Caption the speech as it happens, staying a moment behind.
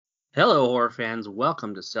Hello, horror fans.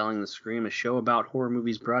 Welcome to Selling the Scream, a show about horror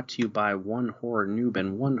movies brought to you by one horror noob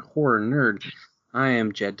and one horror nerd. I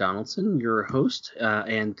am Jed Donaldson, your host,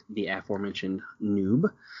 and the aforementioned noob.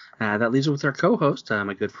 That leaves us with our co-host,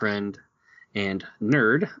 my good friend and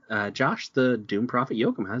nerd, Josh, the Doom Prophet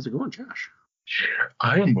Yoakum. How's it going, Josh?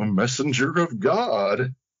 I am a messenger of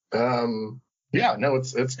God.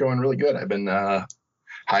 It's going really good. I've been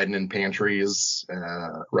hiding in pantries,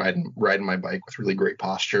 riding my bike with really great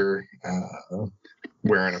posture,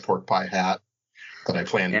 wearing a pork pie hat that I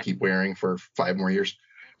plan to keep wearing for 5 more years.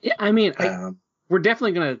 Yeah, I mean, we're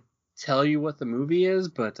definitely going to tell you what the movie is,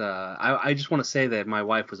 but I just want to say that my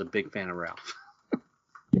wife was a big fan of Ralph.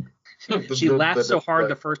 She laughed so hard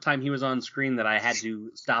the first time he was on screen that I had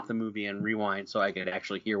to stop the movie and rewind so I could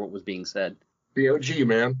actually hear what was being said. The OG,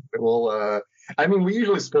 man. Well, we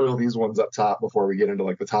usually spoil these ones up top before we get into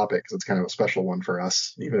like the topic because it's kind of a special one for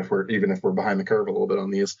us, even if we're behind the curve a little bit on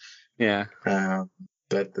these. Yeah.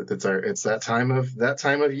 It's that time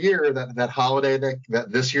of year, that holiday that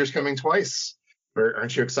this year's coming twice.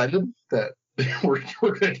 Aren't you excited that we're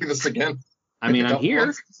gonna do this again? I mean, I'm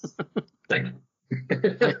here.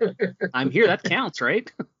 I'm here. That counts, right?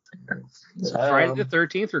 Friday the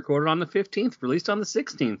 13th, recorded on the 15th, released on the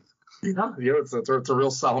 16th. Yeah, it's a real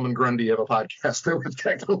Solomon Grundy of a podcast that we've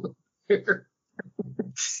got going here.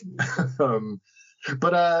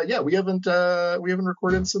 We haven't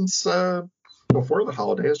recorded since before the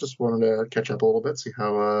holidays. Just wanted to catch up a little bit, see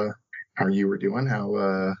how you were doing,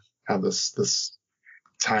 how this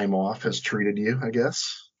time off has treated you, I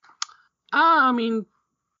guess.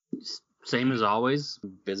 Same as always.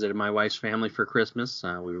 Visited my wife's family for Christmas.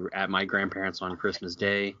 We were at my grandparents' on Christmas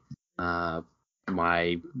Day.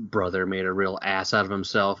 My brother made a real ass out of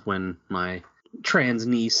himself when my trans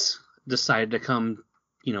niece decided to come,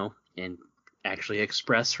 and actually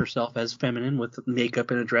express herself as feminine with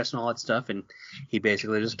makeup and a dress and all that stuff. And he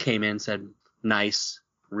basically just came in, said, "Nice,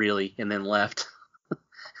 really," and then left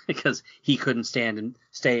because he couldn't stand and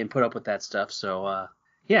stay and put up with that stuff. So,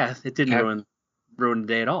 it didn't ruin the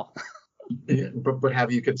day at all. Yeah, but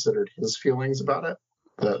have you considered his feelings about it?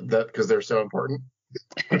 That because they're so important.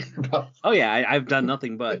 Oh yeah, I've done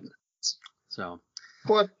nothing but. So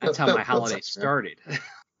that's how my holiday started.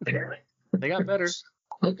 They got better.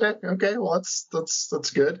 Okay. Well,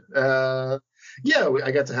 that's good. I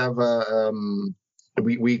got to have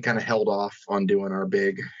we kind of held off on doing our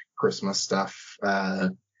big Christmas stuff.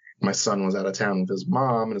 My son was out of town with his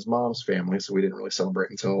mom and his mom's family, so we didn't really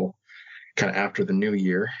celebrate until kind of after the new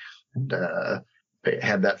year. And they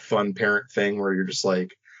had that fun parent thing where you're just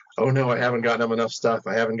like, oh no, I haven't gotten him enough stuff.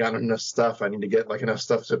 I need to get like enough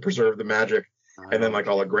stuff to preserve the magic. And then like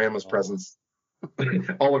all of grandma's presents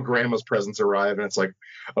arrive, and it's like,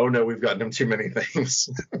 oh no, we've gotten him too many things.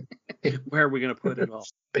 Where are we gonna put it all?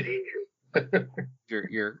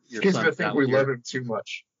 Your He's gonna think we love him too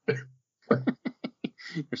much.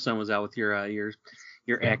 Your son was out with your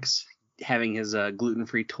ex, having his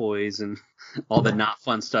gluten-free toys and all the not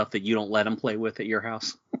fun stuff that you don't let him play with at your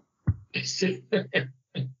house.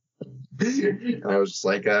 And I was just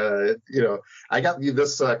like, I got you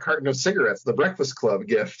this carton of cigarettes, the Breakfast Club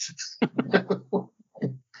gift.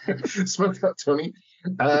 Smoked out, Tony.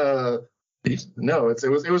 No, it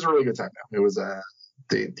was a really good time. Now it was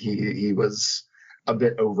he was a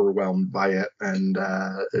bit overwhelmed by it, and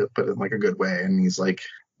but in like a good way. And he's like,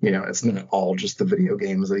 it's not all just the video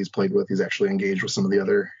games that he's played with. He's actually engaged with some of the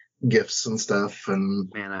other gifts and stuff.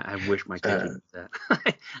 And man, I wish my kids did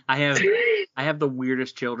that. I have the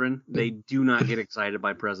weirdest children. They do not get excited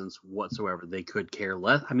by presents whatsoever. They could care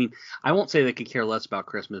less. I mean, I won't say they could care less about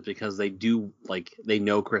Christmas because they do, like, they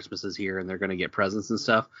know Christmas is here and they're going to get presents and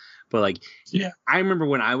stuff. But like, yeah, I remember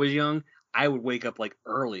when I was young, I would wake up like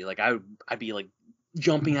early. Like I'd be like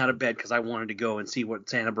jumping out of bed because I wanted to go and see what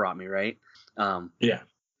Santa brought me. Right.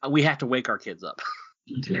 We have to wake our kids up.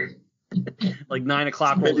 Like 9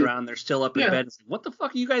 o'clock rolls around, they're still up in bed. It's like, what the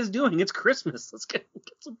fuck are you guys doing? It's Christmas. Let's get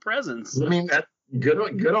some presents. I mean, good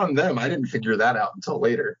on them. I didn't figure that out until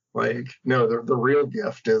later. Like, no, the real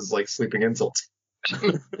gift is like sleeping in till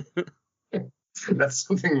 10. That's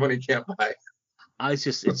something money can't buy.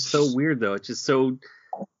 It's so weird though. It's just so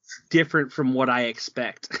different from what I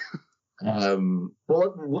expect. Well,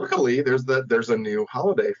 luckily there's a new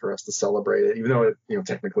holiday for us to celebrate it, even though it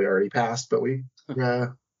technically already passed. But we're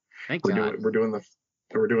doing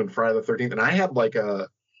Friday the 13th, and I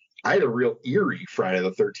had a real eerie Friday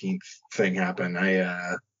the 13th thing happen.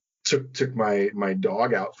 I took my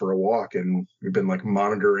dog out for a walk, and we've been like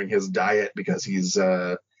monitoring his diet because he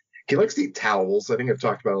likes to eat towels. I think I've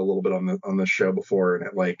talked about it a little bit on the show before, and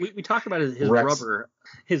it like we talked about his rubber,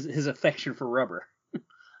 his affection for rubber.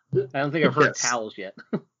 I don't think I've heard Yes. towels yet.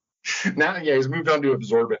 Now, yeah, he's moved on to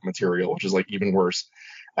absorbent material, which is like even worse.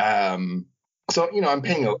 So, I'm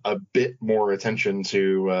paying a bit more attention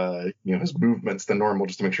to, his movements than normal,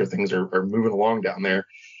 just to make sure things are moving along down there.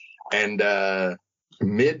 And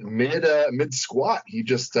mid squat, he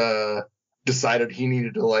just decided he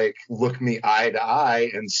needed to like look me eye to eye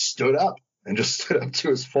and stood up to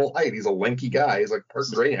his full height. He's a lanky guy. He's like part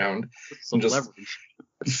greyhound. Some And just leverage.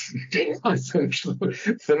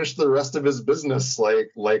 finish the rest of his business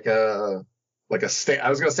like a I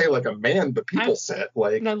was gonna say like a man, but people sit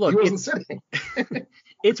like now look, he wasn't sitting.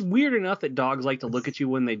 It's weird enough that dogs like to look at you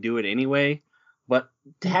when they do it anyway, but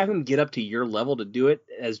to have him get up to your level to do it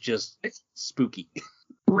is just spooky.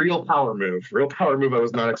 Real power move I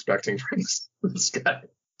was not expecting from this guy.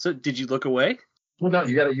 So did you look away? Well, no,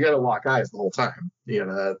 you gotta lock eyes the whole time.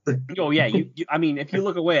 Oh yeah, you I mean, if you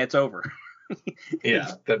look away, it's over.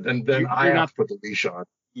 Yeah, then I have to put the leash on.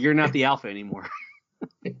 You're not the alpha anymore.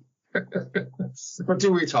 What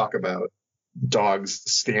do we talk about? Dogs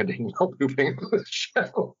standing while pooping on the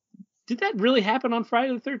show. Did that really happen on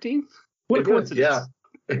Friday the 13th? What a It did, coincidence.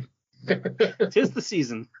 yeah. Tis the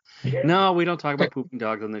season. No, we don't talk about pooping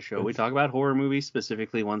dogs on this show. We talk about horror movies,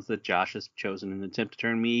 specifically ones that Josh has chosen in an attempt to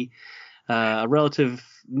turn me, a relative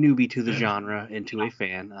newbie to the genre, into a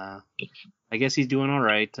fan. I guess he's doing all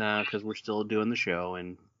right because we're still doing the show,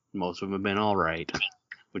 and most of them have been all right,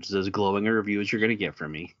 which is as glowing a review as you're going to get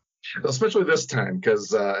from me. Especially this time,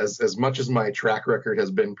 because as much as my track record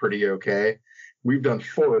has been pretty okay, we've done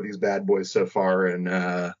 4 of these bad boys so far,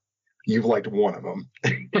 and you've liked one of them.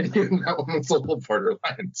 And that one was a little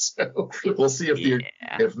borderline. So we'll see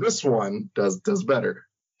if this one does better.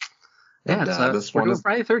 Yeah, And, this we're one doing is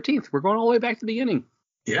Friday the 13th. We're going all the way back to the beginning.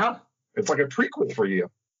 yeah, it's like a prequel for you.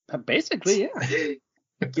 Basically, yeah.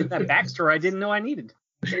 Get that backstory I didn't know I needed.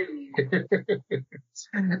 We're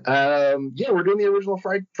doing the original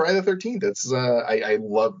Friday the 13th. It's I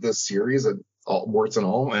love this series, all warts and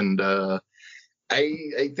all, and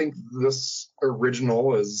I think this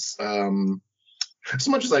original is as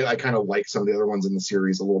much as I kind of like some of the other ones in the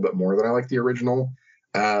series a little bit more than I like the original.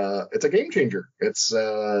 It's a game changer.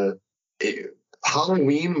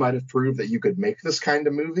 Halloween might have proved that you could make this kind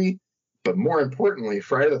of movie, but more importantly,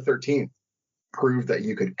 Friday the 13th proved that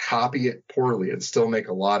you could copy it poorly and still make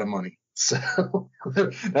a lot of money. So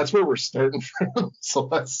that's where we're starting from. So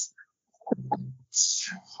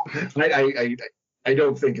I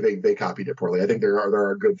don't think they copied it poorly. I think there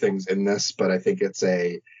are good things in this, but I think it's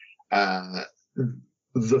the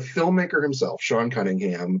filmmaker himself, Sean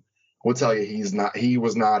Cunningham, will tell you he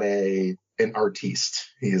was not an artiste.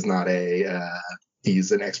 He is not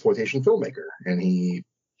he's an exploitation filmmaker, and he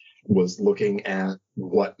was looking at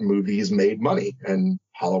what movies made money, and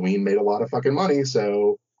Halloween made a lot of fucking money.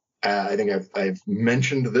 So I think I've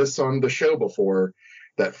mentioned this on the show before,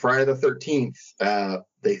 that Friday the 13th,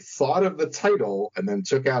 they thought of the title and then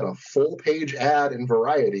took out a full page ad in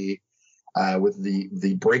Variety with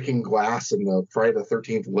the breaking glass and the Friday the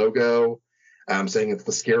 13th logo, saying it's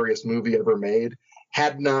the scariest movie ever made.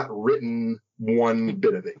 Had not written one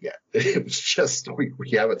bit of it yet. It was just,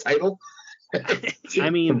 we have a title. I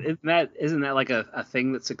mean, isn't that like a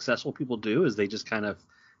thing that successful people do? Is they just kind of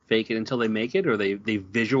fake it until they make it, or they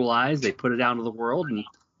visualize, they put it out into the world and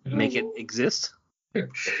make it exist?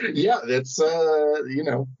 Yeah, it's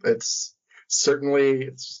it's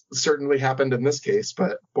certainly happened in this case,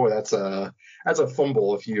 but boy, that's a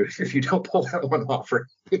fumble if you don't pull that one off. Right?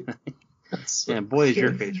 Yeah, boy, is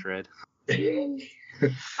your face red.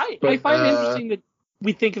 I find it interesting that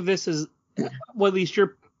we think of this as, well, at least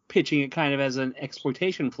you're pitching it kind of as an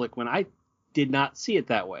exploitation flick, when I did not see it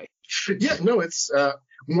that way. Yeah, no, it's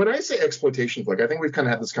when I say exploitation flick, I think we've kind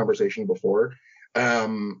of had this conversation before.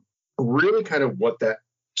 Really kind of what that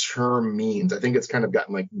term means. I think it's kind of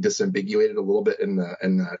gotten like disambiguated a little bit in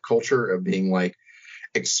the culture of being like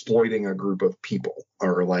exploiting a group of people,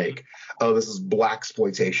 or like, oh, this is black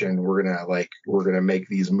exploitation. We're gonna make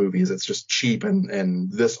these movies. It's just cheap,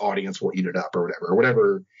 and this audience will eat it up, or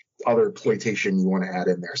whatever other exploitation you want to add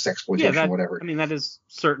in there, sexploitation, whatever. I mean, that is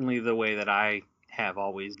certainly the way that I have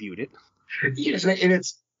always viewed it. Yes, and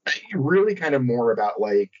it's really kind of more about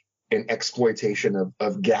like an exploitation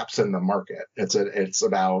of gaps in the market. It's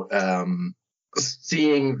about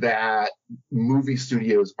seeing that movie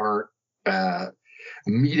studios aren't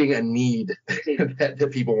meeting a need that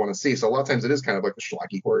people want to see. So a lot of times it is kind of like the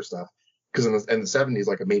schlocky horror stuff, because in the 70s,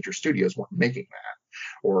 like, a major studios weren't making that,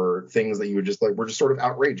 or things that you would just like were just sort of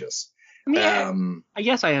outrageous. I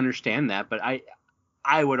guess I understand that, but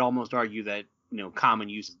I would almost argue that, common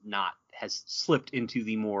use has slipped into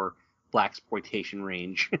the more blaxploitation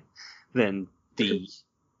range than the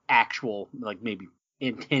actual, like, maybe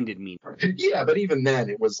intended meaning. Yeah, but even then,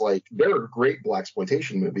 it was like there are great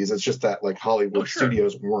blaxploitation movies. It's just that like Hollywood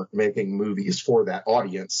studios weren't making movies for that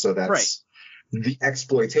audience, so that's the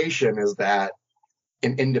exploitation is that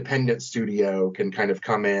an independent studio can kind of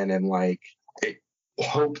come in and like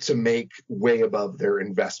hope to make way above their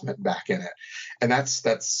investment back in it, and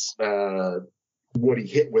that's what he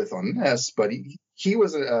hit with on this. But he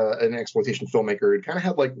was an exploitation filmmaker. He kind of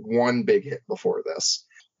had like one big hit before this,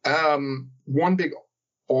 one big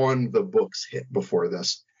on the books hit before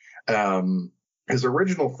this. His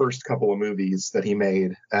original first couple of movies that he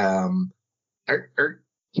made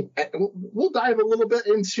we'll dive a little bit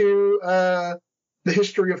into the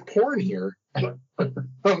history of porn here,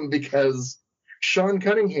 because Sean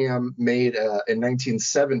Cunningham made in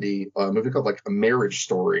 1970 a movie called like A Marriage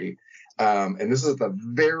Story, and this is the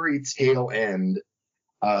very tail end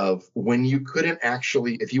of when you couldn't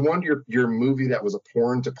actually, if you wanted your movie that was a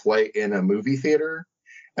porn to play in a movie theater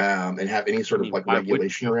and have any sort of like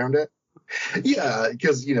regulation around it. Yeah,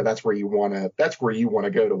 because that's where you want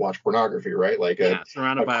to go to watch pornography, right? Like a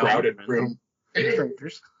crowded room,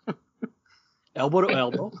 elbow to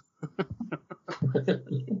elbow.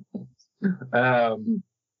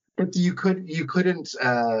 But you couldn't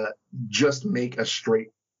just make a straight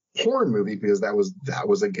porn movie because that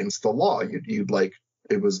was against the law. You'd like,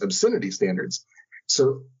 it was obscenity standards.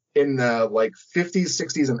 So in the like 50s,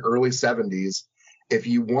 60s, and early 70s, if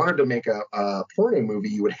you wanted to make a porno movie,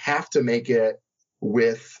 you would have to make it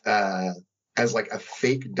with as like a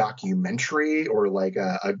fake documentary or like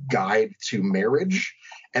a guide to marriage.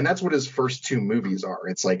 And that's what his first two movies are.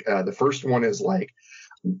 It's like the first one is like,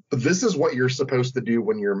 this is what you're supposed to do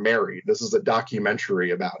when you're married. This is a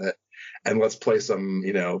documentary about it. And let's play some,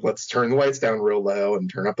 let's turn the lights down real low and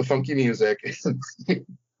turn up the funky music.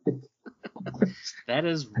 That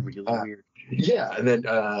is really weird. Yeah, and then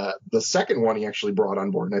the second one he actually brought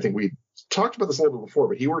on board, and I think we talked about this a little bit before,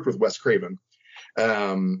 but he worked with Wes Craven.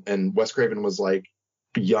 And Wes Craven was like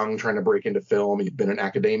young, trying to break into film. He'd been in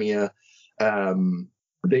academia.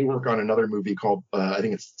 They work on another movie called, I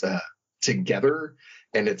think it's Together,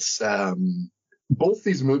 and it's both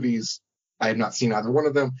these movies, I have not seen either one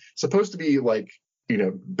of them. Supposed to be like,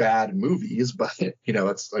 bad movies, but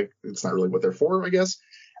it's like, it's not really what they're for, I guess.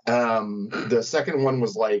 The second one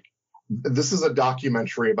was like, this is a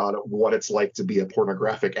documentary about what it's like to be a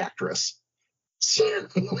pornographic actress. So,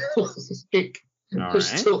 they're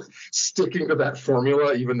still sticking to that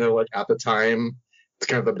formula, even though like at the time, it's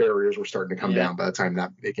kind of the barriers were starting to come down by the time that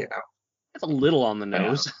it came out. That's a little on the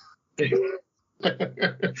nose.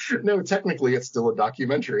 No, technically it's still a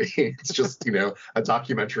documentary. It's just, a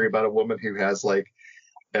documentary about a woman who has like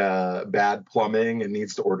bad plumbing and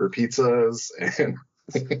needs to order pizzas and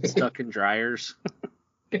stuck in dryers.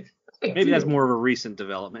 Maybe that's more of a recent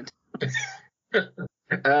development.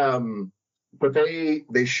 But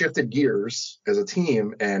they shifted gears as a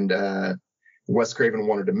team, and Wes Craven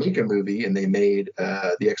wanted to make a movie, and they made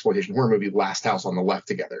the exploitation horror movie Last House on the Left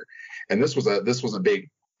together. And this was a big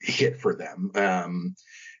hit for them,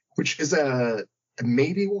 which is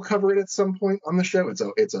maybe we'll cover it at some point on the show.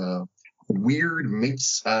 It's a weird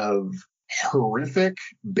mix of horrific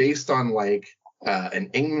based on like an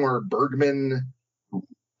Ingmar Bergman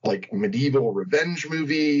like medieval revenge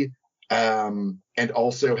movie, and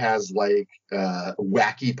also has like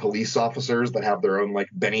wacky police officers that have their own like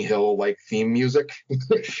Benny Hill like theme music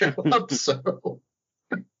show up. So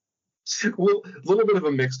a little bit of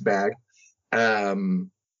a mixed bag.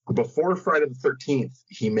 Before Friday the 13th,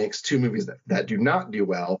 he makes two movies that do not do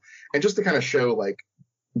well, and just to kind of show like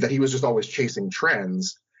that he was just always chasing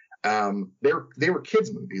trends. They were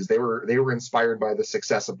kids movies. They were inspired by the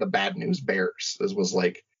success of the Bad News Bears. This was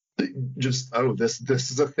like just,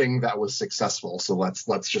 this is a thing that was successful, so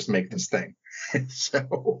let's just make this thing.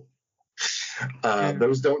 So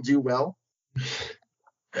those don't do well.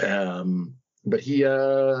 But he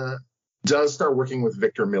does start working with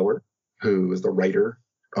Victor Miller, who is the writer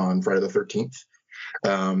on Friday the 13th.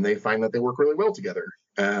 They find that they work really well together.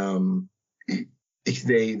 They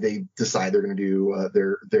decide they're going to do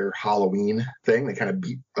their Halloween thing. They kind of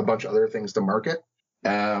beat a bunch of other things to market.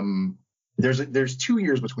 There's 2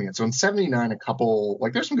 years between it. So in 79, a couple,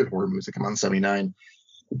 like there's some good horror movies that come out in 79,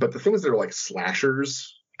 but the things that are like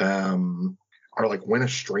slashers are like When a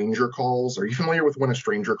Stranger Calls. Are you familiar with When a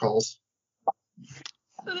Stranger Calls?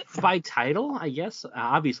 By title, I guess.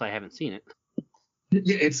 Obviously, I haven't seen it.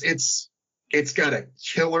 Yeah, it's got a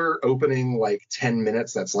killer opening, like 10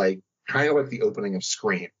 minutes. That's like kind of like the opening of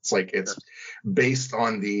Scream. It's like it's based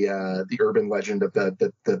on the urban legend of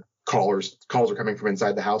the calls are coming from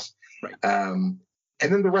inside the house. Right. And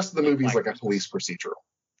then the rest of the movie is like a police procedural.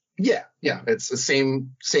 Yeah, it's the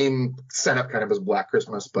same setup kind of as Black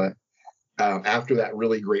Christmas, but after that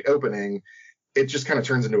really great opening, it just kind of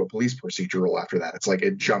turns into a police procedural after that. It's like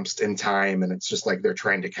it jumps in time, and it's just like they're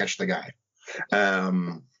trying to catch the guy.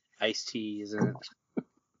 Ice-T, isn't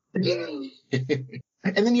it?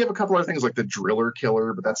 And then you have a couple other things like the Driller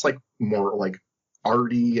Killer, but that's like more like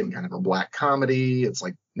arty and kind of a black comedy. It's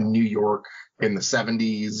like New York in the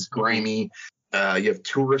 70s, grimy. You have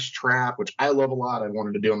Tourist Trap, which I love a lot. I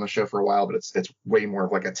wanted to do on the show for a while, but it's way more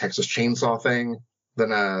of like a Texas Chainsaw thing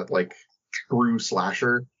than a like true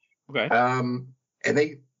slasher. Okay. And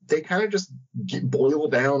they kind of just boil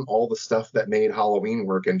down all the stuff that made Halloween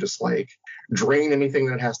work and just like drain anything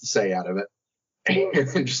that it has to say out of it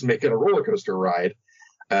and just make it a roller coaster ride.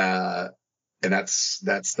 And that's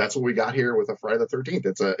what we got here with a Friday the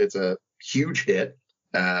 13th. It's a huge hit.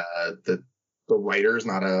 The writer is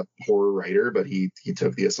not a horror writer, but he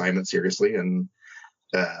took the assignment seriously and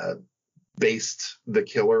based the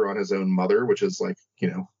killer on his own mother, which is like,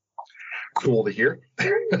 cool to hear.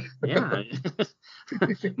 Yeah.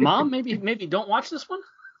 Mom, maybe don't watch this one.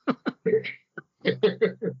 But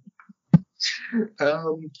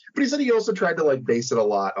he said he also tried to like base it a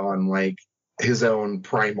lot on like his own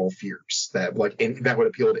primal fears that like that would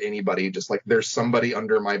appeal to anybody. Just like there's somebody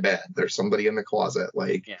under my bed, there's somebody in the closet,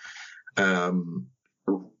 like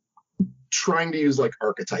trying to use like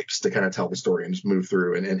archetypes to kind of tell the story and just move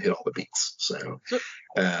through and hit all the beats. So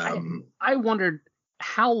I wondered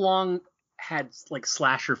how long had like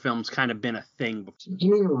slasher films kind of been a thing before? I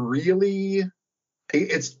mean, really,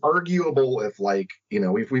 it's arguable if like,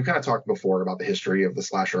 we've kind of talked before about the history of the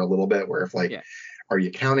slasher a little bit, where if like, are you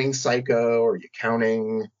counting Psycho? Are you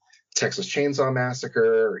counting Texas Chainsaw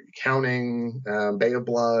Massacre? Are you counting Bay of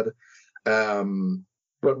Blood?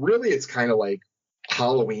 But really, it's kind of like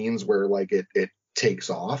Halloween's where like it takes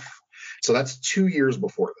off. So that's 2 years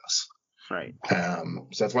before this. Right.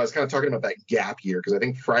 So that's why I was kind of talking about that gap year, because I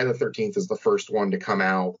think Friday the 13th is the first one to come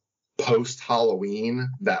out post Halloween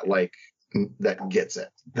that gets it,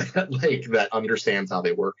 that understands how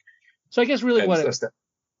they work. So I guess really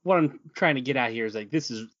what I'm trying to get at here is like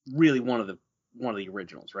this is really one of the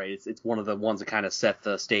originals, right? It's one of the ones that kind of set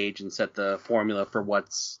the stage and set the formula for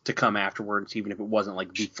what's to come afterwards, even if it wasn't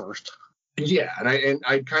like the first. Yeah, and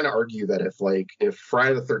I'd kind of argue that if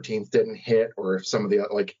Friday the 13th didn't hit, or if some of the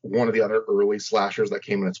like one of the other early slashers that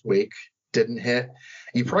came in its wake didn't hit,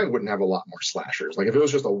 you probably wouldn't have a lot more slashers. Like if it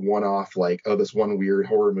was just a one-off, like, oh, this one weird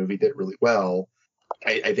horror movie did really well,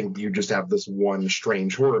 I think you just have this one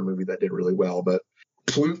strange horror movie that did really well. But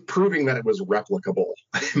proving that it was replicable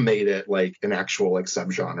made it like an actual like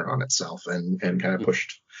subgenre on itself, and kind of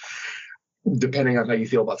pushed, depending on how you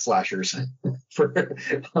feel about slashers, for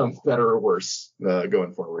better or worse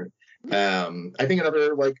going forward. I think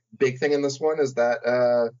another like big thing in this one is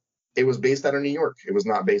that it was based out of New York. It was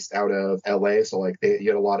not based out of LA. So like you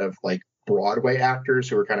had a lot of like Broadway actors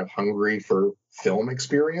who were kind of hungry for film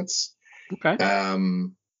experience. Okay.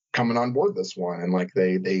 Coming on board this one, and like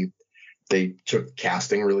they took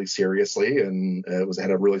casting really seriously, and it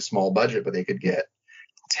had a really small budget, but they could get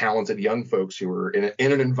talented young folks who were in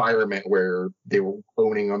an environment where they were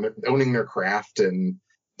owning their craft. And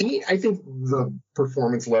I think the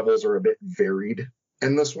performance levels are a bit varied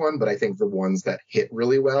in this one, but I think the ones that hit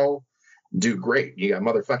really well do great. You got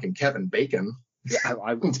motherfucking Kevin Bacon. Yeah,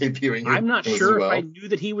 debuting. I'm not sure if I knew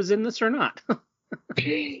that he was in this or not.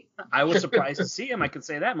 I was surprised to see him. I can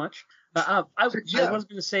say that much. I was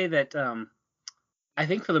going to say that I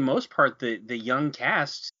think for the most part the young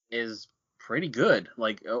cast is pretty good.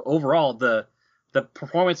 Like overall, the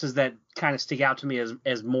performances that kind of stick out to me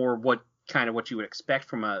as more what you would expect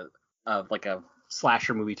from a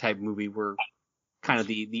slasher movie type movie were kind of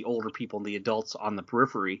the older people and the adults on the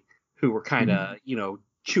periphery who were kind of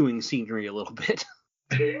chewing scenery a little bit.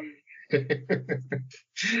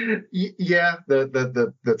 Yeah,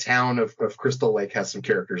 the town of Crystal Lake has some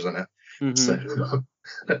characters in it. Mm-hmm. So,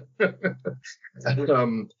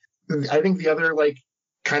 I think the other like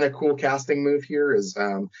kind of cool casting move here is,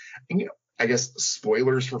 I guess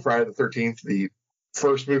spoilers for Friday the 13th, the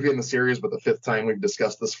first movie in the series, but the fifth time we've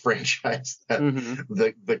discussed this franchise,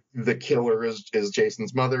 that the killer is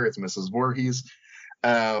Jason's mother. It's Mrs. Voorhees.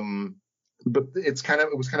 But it was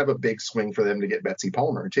kind of a big swing for them to get Betsy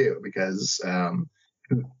Palmer too, because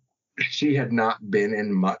she had not been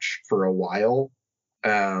in much for a while,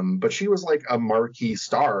 but she was like a marquee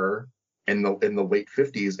star in the late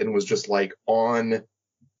 50s and was just like on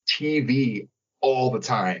TV all the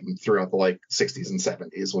time throughout the like 60s and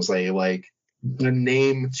 70s. Was the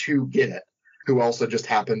name to get, who also just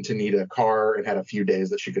happened to need a car and had a few days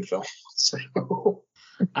that she could film. So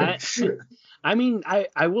I mean,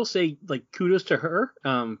 I will say, like, kudos to her,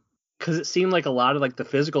 because it seemed like a lot of, like, the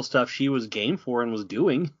physical stuff she was game for and was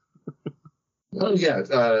doing. Well, yeah,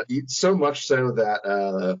 so much so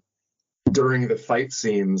that during the fight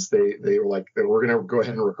scenes, they were like, we're gonna go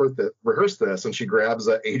ahead and rehearse this, and she grabs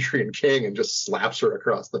Adrienne King and just slaps her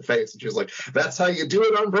across the face, and she's like, "That's how you do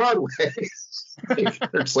it on Broadway."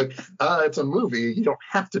 It's like, it's a movie, you don't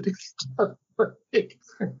have to do stuff.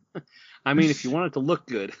 I mean, if you want it to look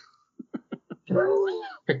good.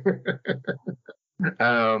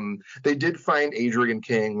 They did find Adrienne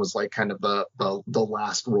King was like kind of the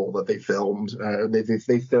last role that they filmed.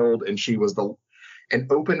 They filled, and she was an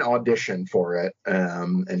open audition for it,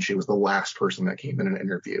 and she was the last person that came in and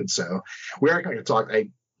interviewed. So we are going to talk. If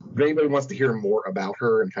anybody wants to hear more about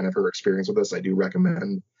her and kind of her experience with this, I do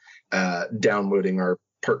recommend downloading our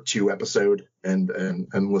part 2 episode and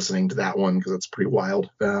listening to that one, because it's pretty wild.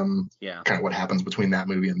 Yeah, kind of what happens between that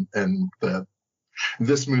movie and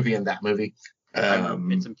this movie and that movie. I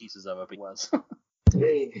remember bits and pieces of it. It was.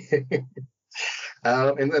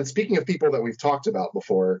 And then, speaking of people that we've talked about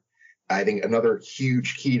before, I think another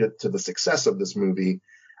huge key to the success of this movie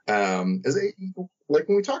is like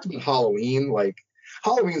when we talked about Halloween, like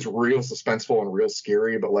Halloween's real suspenseful and real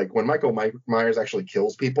scary, but like when Michael Myers actually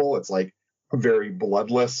kills people, it's like very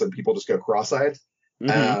bloodless and people just go cross-eyed.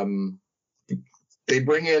 Mm-hmm. They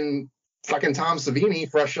bring in fucking Tom Savini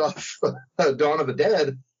fresh off Dawn of the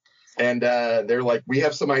Dead, and they're like, we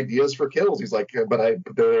have some ideas for kills. He's like,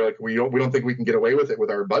 they're like, we don't think we can get away with it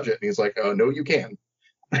with our budget. And he's like, oh no, you can.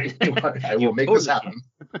 I will make this happen.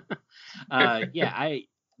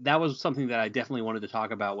 That was something that I definitely wanted to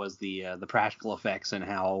talk about, was the practical effects and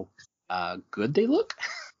how good they look.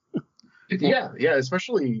 yeah,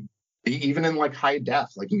 especially even in like high def,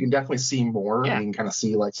 like you can definitely see more. Yeah. And you can kind of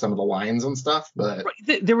see like some of the lines and stuff. But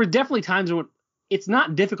there were definitely times when it's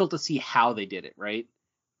not difficult to see how they did it, right?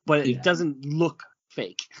 But it doesn't look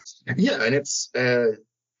fake. Yeah, and it's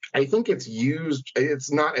I think it's used.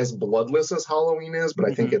 It's not as bloodless as Halloween is, but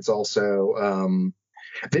I think it's also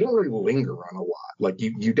they don't really linger on a lot. Like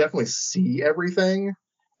you definitely see everything,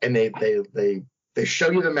 and they show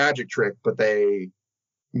you the magic trick, but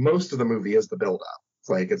most of the movie is the build up.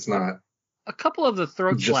 Like it's not. A couple of the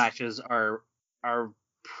throat slashes are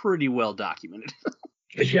pretty well documented.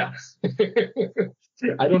 Yeah.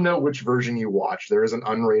 I don't know which version you watch. There is an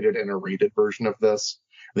unrated and a rated version of this.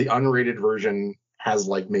 The unrated version has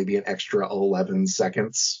like maybe an extra 11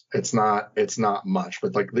 seconds. It's not much,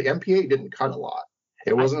 but like the MPA didn't cut a lot.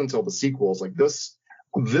 It wasn't until the sequels, like this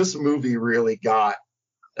movie really got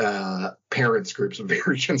parents groups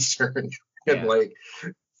very concerned and like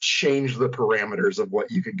changed the parameters of what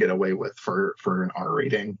you could get away with for an R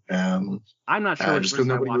rating. I'm not sure which version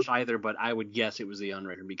I watched either, but I would guess it was the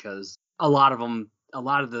unrated, because a lot of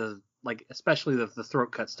the, like, especially the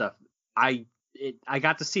throat cut stuff, I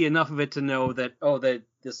got to see enough of it to know that that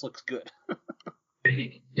this looks good.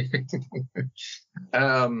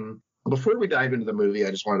 Before we dive into the movie, I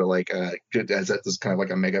just wanted to like as this is kind of like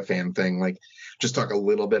a mega fan thing, like just talk a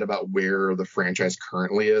little bit about where the franchise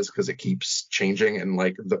currently is, because it keeps changing, and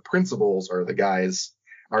like the principals are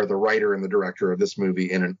the writer and the director of this movie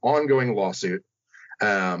in an ongoing lawsuit.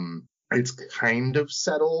 It's kind of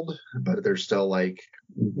settled, but they're still like,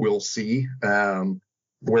 we'll see.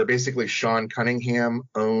 Where basically Sean Cunningham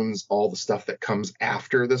owns all the stuff that comes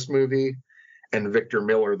after this movie, and Victor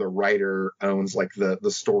Miller, the writer, owns like the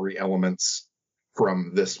story elements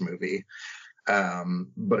from this movie.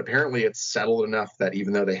 But apparently it's settled enough that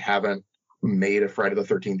even though they haven't made a Friday the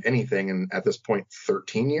 13th anything, and at this point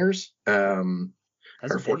 13 years, or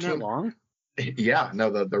 14, that long? Yeah,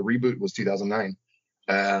 no, the reboot was 2009.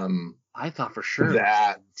 I thought for sure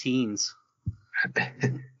that teens.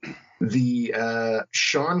 The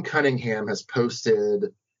Sean Cunningham has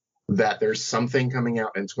posted that there's something coming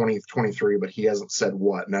out in 2023, but he hasn't said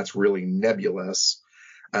what, and that's really nebulous.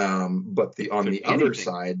 But on the other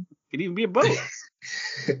side, could even be a boat.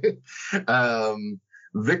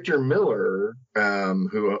 Victor Miller,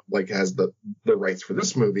 who like has the rights for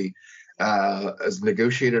this movie, has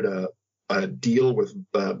negotiated a deal with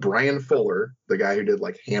Brian Fuller, the guy who did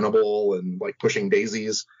like Hannibal and like Pushing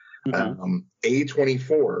Daisies,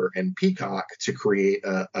 A24 and Peacock, to create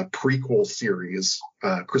a prequel series,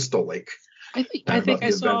 Crystal Lake. I think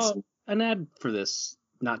I saw an ad for this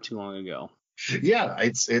not too long ago. Yeah,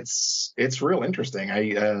 it's real interesting.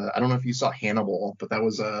 I don't know if you saw Hannibal, but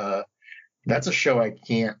that's a show I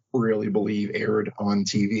can't really believe aired on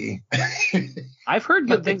TV. I've heard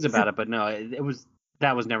good things about it, but no,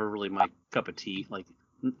 that was never really my cup of tea. Like,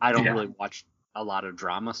 I don't really watch a lot of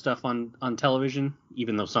drama stuff on television,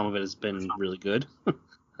 even though some of it has been really good.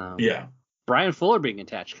 Yeah. Brian Fuller being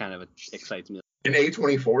attached kind of excites me. In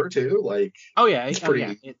A24 too, like. Oh yeah, it's pretty.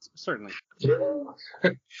 Yeah, it's certainly.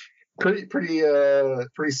 pretty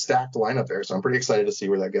stacked lineup there, so I'm pretty excited to see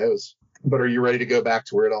where that goes. But are you ready to go back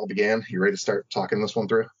to where it all began? You ready to start talking this one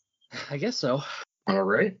through? I guess so. All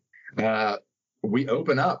right. We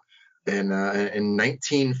open up in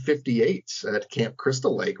 1958 at Camp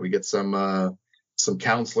Crystal Lake. We get some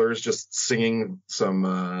counselors just singing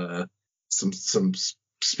some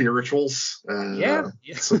spirituals.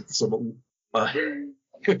 Some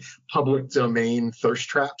public domain thirst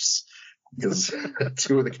traps, because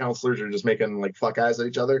two of the counselors are just making like fuck eyes at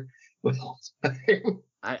each other the whole time.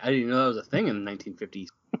 I didn't know that was a thing in the 1950s.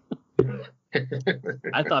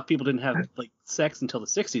 I thought people didn't have like sex until the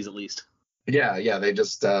 60s at least. Yeah. They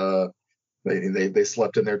just they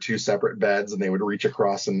slept in their two separate beds, and they would reach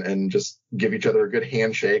across and just give each other a good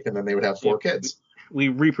handshake, and then they would have four kids. We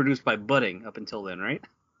reproduced by budding up until then, right?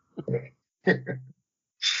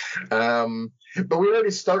 But we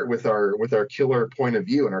already start with our killer point of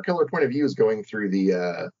view, and our killer point of view is going through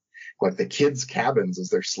the kids' cabins as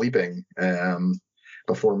they're sleeping.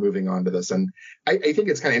 Before moving on to this, and I think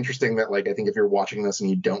it's kind of interesting that, like, I think if you're watching this and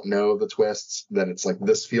you don't know the twists, that it's like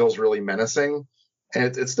this feels really menacing,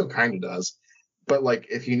 and it still kind of does. But like,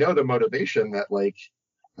 if you know the motivation that like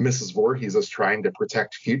Mrs. Voorhees is trying to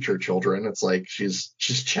protect future children, it's like she's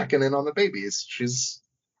checking in on the babies. These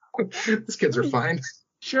kids are fine.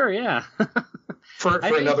 Sure, yeah. for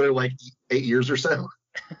another like 8 years or so.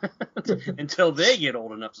 Until they get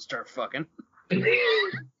old enough to start fucking.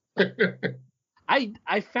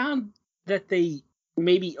 I found that they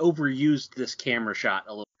maybe overused this camera shot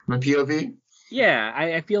a little. My POV? Yeah,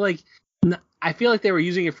 I feel like they were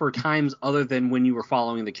using it for times other than when you were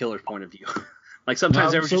following the killer's point of view. Like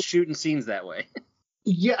sometimes they were just shooting scenes that way.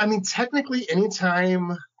 Yeah, I mean, technically,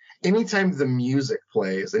 anytime the music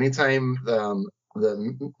plays, anytime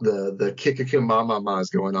the Kikiki Mama is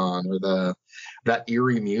going on, or that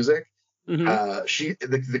eerie music, mm-hmm.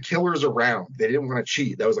 The killer's around. They didn't want to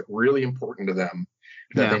cheat. That was like really important to them,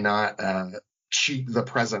 that they not cheat the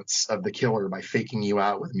presence of the killer by faking you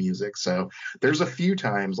out with music. So there's a few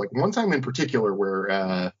times, like one time in particular,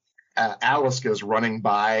 where Alice goes running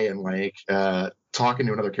by and like talking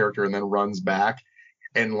to another character, and then runs back,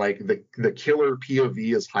 and like the killer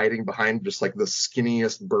POV is hiding behind just like the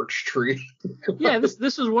skinniest birch tree. Yeah,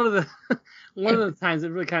 this was one of the times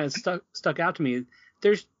that really kind of stuck out to me.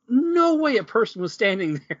 There's no way a person was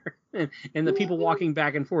standing there and the people walking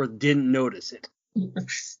back and forth didn't notice it.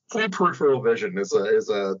 Peripheral vision is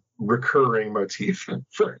a recurring motif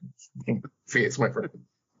for Fates, my friend.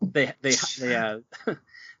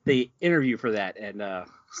 They interview for that at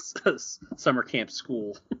summer camp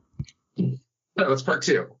school. No, that's part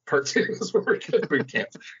two. Part two is where we're at boot camp.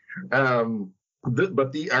 But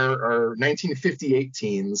our 1958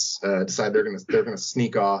 teens decide they're gonna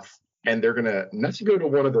sneak off, and they're gonna not to go to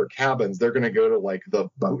one of their cabins. They're gonna go to like the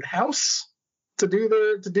boathouse to do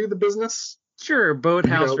the business. Sure,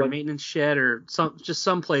 boathouse or maintenance shed, or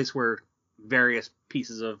some place where various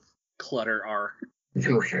pieces of clutter are.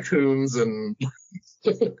 And raccoons and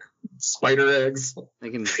spider eggs. They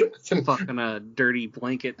can fuck on a dirty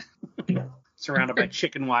blanket surrounded by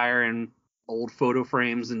chicken wire and old photo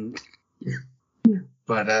frames and.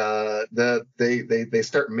 But they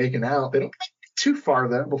start making out. They don't get too far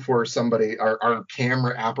though before our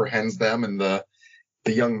camera apprehends them, and the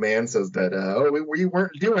young man says that we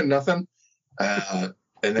weren't doing nothing. And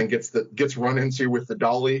then gets run into with the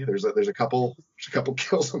dolly. There's a couple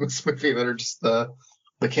kills in this movie that are just the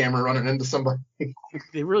camera running into somebody.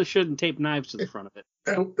 They really shouldn't tape knives to the front of it.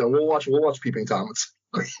 We'll watch Peeping Tom.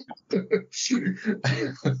 That's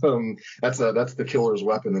the killer's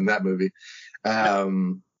weapon in that movie.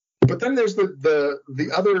 But then there's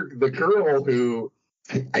the girl who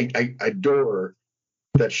I adore,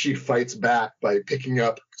 that she fights back by picking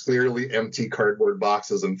up clearly empty cardboard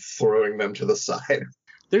boxes and throwing them to the side.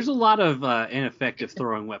 There's a lot of ineffective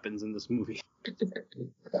throwing weapons in this movie.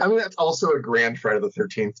 I mean, that's also a grand Friday the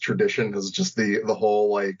 13th tradition, is just the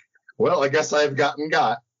whole like, well, I guess I've got.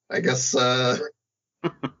 I guess I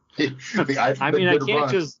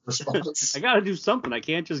gotta do something. I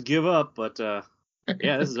can't just give up, but yeah,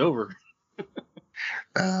 this is over.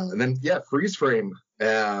 And then freeze frame.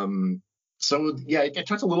 So yeah, I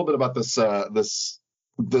talked a little bit about this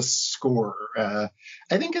score. I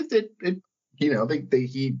think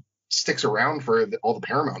he sticks around for all the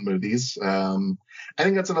Paramount movies. I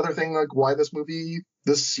think that's another thing, like why this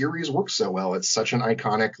series works so well. It's such an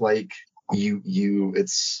iconic, like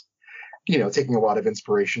it's taking a lot of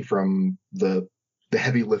inspiration from the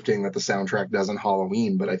heavy lifting that the soundtrack does in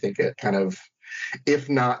Halloween, but I think it kind of if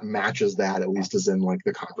not matches that, at least is in like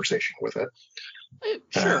the conversation with it.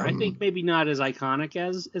 Sure, I think maybe not as iconic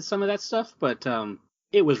as some of that stuff, but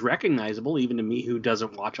it was recognizable even to me who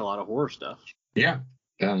doesn't watch a lot of horror stuff. Yeah,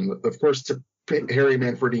 and of course, Harry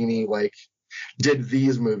Manfredini like did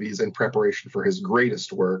these movies in preparation for his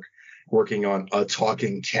greatest work, working on A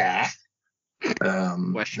Talking Cat.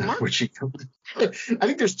 Question mark? Which I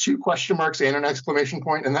think there's 2 question marks and an exclamation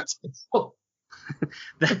point, and that's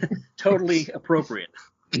totally appropriate.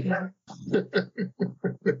 Yeah.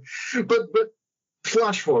 but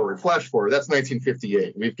flash forward. That's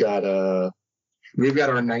 1958. We've got our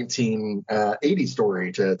 1980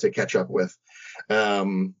 story to catch up with.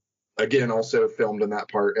 Again, also filmed in that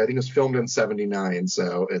part. I think it was filmed in 79,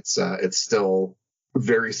 so it's still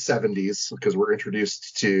very 70s because we're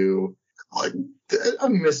introduced to a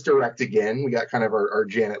misdirect again. We got kind of our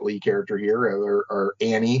Janet Leigh character here, or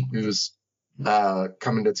Annie, who's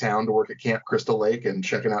coming to town to work at Camp Crystal Lake and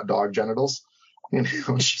checking out dog genitals. You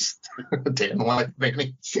know, she's a damn life,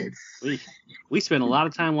 Annie. We spent a lot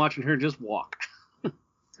of time watching her just walk.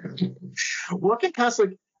 Working past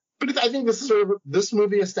but I think this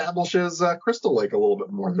movie establishes Crystal Lake a little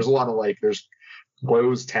bit more. There's a lot of there's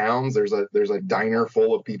closed towns. There's a diner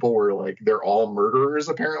full of people where they're all murderers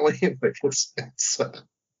apparently. It's we're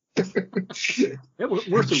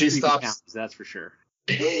some creepy towns, that's for sure.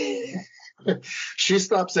 She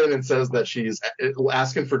stops in and says that she's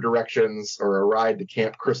asking for directions or a ride to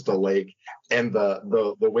Camp Crystal Lake, and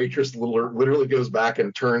the waitress literally goes back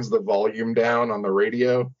and turns the volume down on the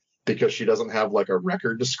radio because she doesn't have a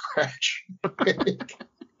record to scratch. But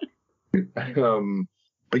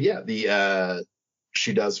yeah,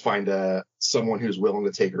 she does find someone who's willing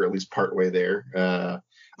to take her at least partway there,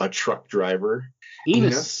 a truck driver,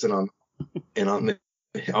 Enos, and on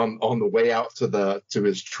the way out to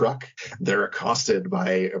his truck, they're accosted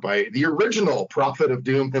by the original Prophet of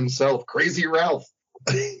Doom himself, Crazy Ralph.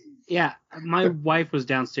 Yeah, my wife was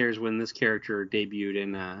downstairs when this character debuted,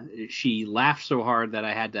 and she laughed so hard that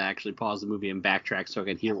I had to actually pause the movie and backtrack so I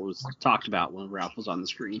could hear what was talked about when Ralph was on the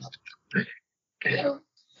screen.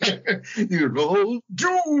 You're all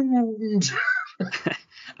doomed.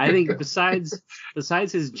 I think besides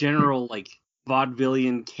his general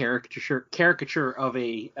vaudevillian caricature of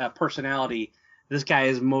a personality, this guy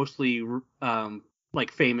is mostly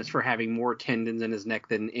famous for having more tendons in his neck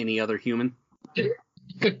than any other human.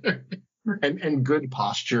 and good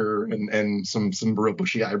posture and some real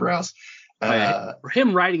bushy eyebrows.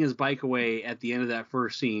 Him riding his bike away at the end of that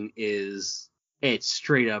first scene it's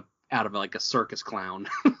straight up out of a circus clown.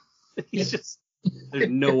 There's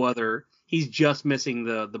no other. He's just missing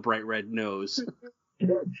the bright red nose.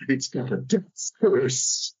 It's got a death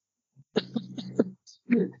curse.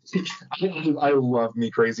 I love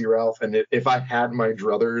me Crazy Ralph, and if I had my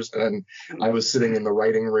druthers and I was sitting in the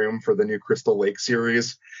writing room for the new Crystal Lake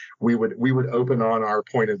series, we would open on our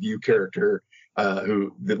point of view character,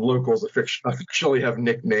 who the locals officially have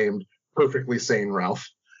nicknamed Perfectly Sane Ralph.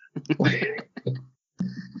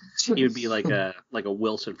 He would be like a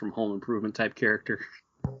Wilson from Home Improvement type character.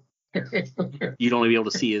 You'd only be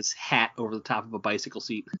able to see his hat over the top of a bicycle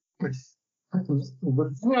seat. What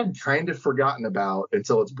I'd kind of forgotten about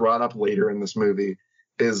until it's brought up later in this movie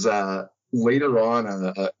is later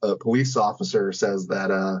on a police officer says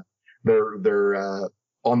that they're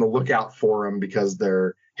on the lookout for him because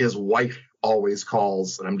his wife always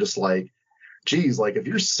calls, and I'm just like, geez, if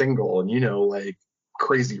you're single and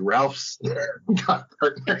Crazy Ralph's got a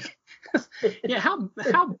partner. Yeah,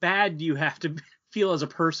 how bad do you have to feel as a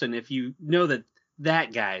person if you know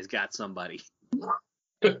that guy's got somebody?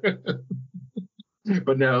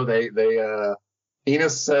 But no, they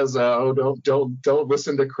Enos says, "Oh, don't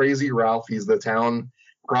listen to Crazy Ralph. He's the town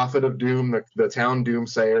prophet of doom, the town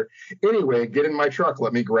doomsayer. Anyway, get in my truck.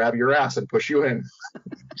 Let me grab your ass and push you in."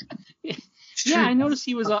 Yeah, I noticed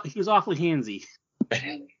he was awfully handsy.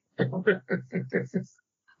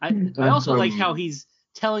 I also like how he's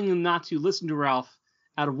telling him not to listen to Ralph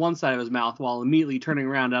out of one side of his mouth while immediately turning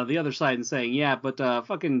around out of the other side and saying, "Yeah, but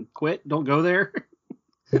fucking quit. Don't go there."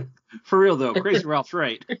 For real though, Crazy Ralph's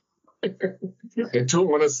right. I don't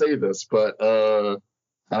want to say this, but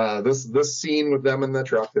this scene with them in the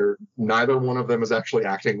truck, neither one of them is actually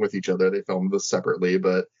acting with each other. They filmed this separately,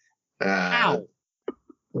 but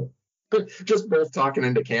just both talking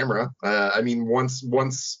into camera. I mean, once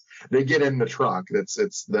they get in the truck,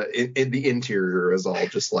 it's the interior is all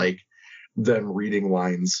just them reading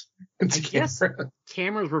lines. I guess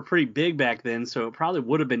cameras were pretty big back then, so it probably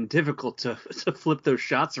would have been difficult to flip those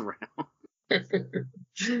shots around.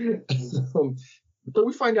 So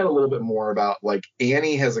we find out a little bit more about, like,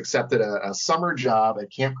 Annie has accepted a summer job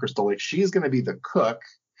at Camp Crystal Lake. She's going to be the cook,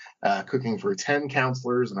 cooking for 10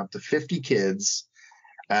 counselors and up to 50 kids.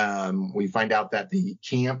 We find out that the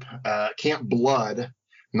Camp Blood,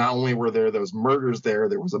 not only were there those murders there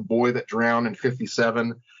was a boy that drowned in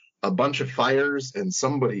 57, a bunch of fires, and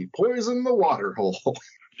somebody poisoned the water hole.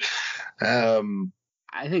 I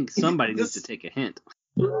think somebody needs to take a hint.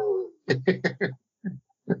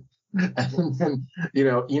 And then,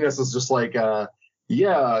 Enos is just like,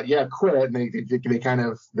 yeah, quit. And they kind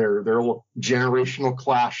of, their little generational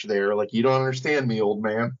clash there. Like, you don't understand me, old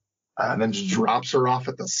man. And then just drops her off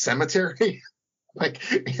at the cemetery. Like,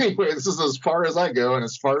 anyway, this is as far as I go and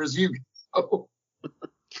as far as you go.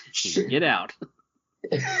 Get out.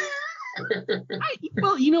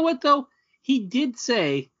 Well, you know what, though? He did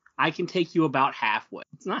say, I can take you about halfway.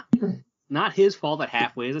 It's not his fault that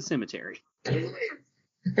halfway is a cemetery.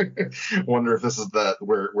 Wonder if this is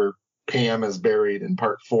where Pam is buried in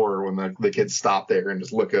part 4 when the kids stop there and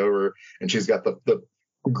just look over and she's got the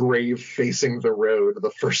grave facing the road,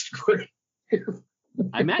 the first grave.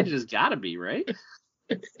 I imagine it's got to be, right?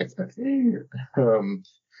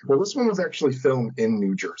 Well, this one was actually filmed in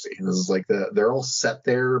New Jersey. This is like they're all set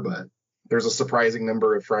there, but there's a surprising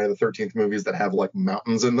number of Friday the 13th movies that have like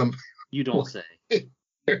mountains in them. You don't say.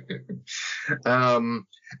 Now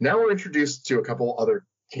we're introduced to a couple other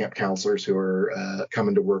camp counselors who are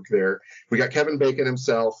coming to work there. We got Kevin Bacon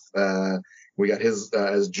himself. We got his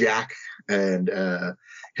as Jack and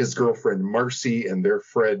his girlfriend Marcy and their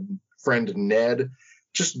friend Ned,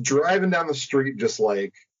 just driving down the street, just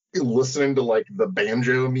like listening to like the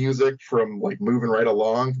banjo music from like Moving Right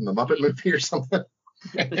Along from the Muppet movie or something.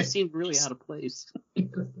 It seemed really out of place.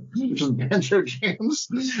 Just banjo jams.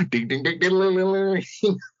 Ding, ding, ding, ding, ding,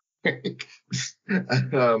 ding.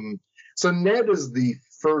 So Ned is the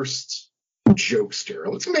first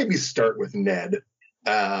jokester. Let's maybe start with Ned.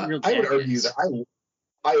 I would argue that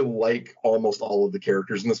I like almost all of the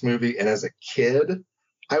characters in this movie, and as a kid,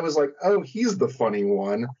 I was like, oh, he's the funny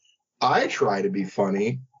one. I try to be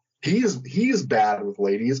funny. He's bad with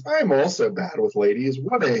ladies. I'm also bad with ladies.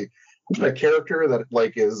 What a character that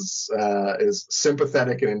like is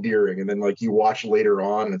sympathetic and endearing, and then like you watch later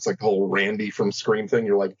on and it's like the whole Randy from Scream thing.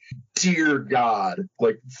 You're like, dear God,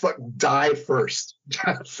 like fuck, die first,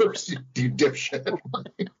 you dipshit.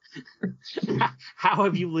 How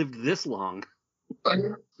have you lived this long,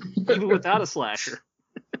 even without a slasher?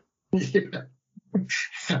 Yeah.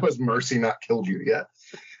 How has Mercy not killed you yet?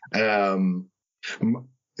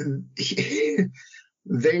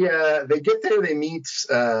 They get there. They meet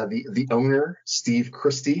the owner, Steve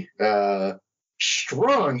Christie.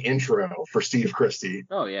 Strong intro for Steve Christie.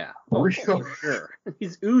 Oh yeah, for sure.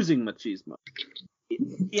 He's oozing machismo.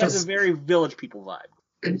 He has a very Village People vibe.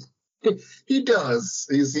 He does.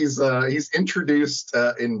 He's introduced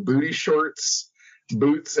in booty shorts,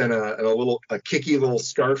 boots, and a kicky little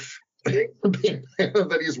scarf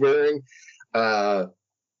that he's wearing.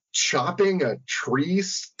 Chopping a tree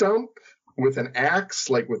stump with an axe,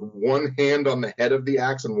 like with one hand on the head of the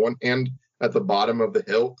axe and one hand at the bottom of the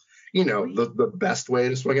hilt. You know, the best way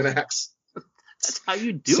to swing an axe. That's how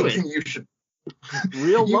you do it. You should.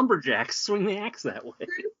 Real lumberjacks swing the axe that way.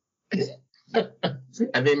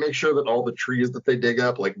 And they make sure that all the trees that they dig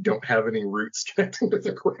up like don't have any roots connecting to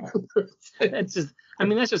the ground. That's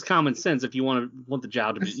just common sense if you want the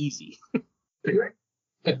job to be easy.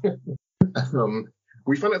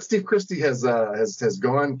 We find out Steve Christie has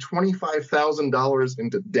gone $25,000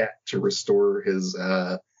 into debt to restore his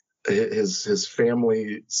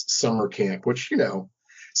family's summer camp, which, you know,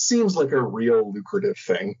 seems like a real lucrative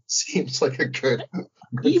thing. Seems like a good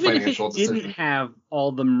even financial if it decision. didn't have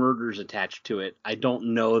all the murders attached to it, I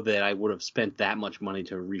don't know that I would have spent that much money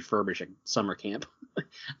to refurbish a summer camp.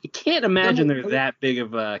 I can't imagine they're that big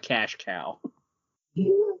of a cash cow.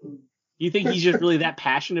 You think he's just really that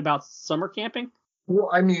passionate about summer camping? Well,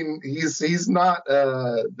 I mean, he's not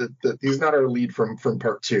he's not our lead from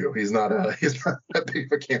part 2. He's not that big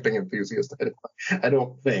of a camping enthusiast. I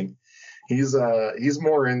don't think he's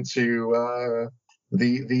more into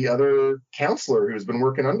the other counselor who's been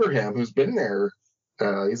working under him, who's been there.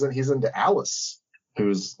 He's into Alice,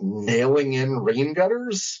 who's nailing in rain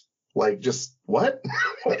gutters. Like, just what?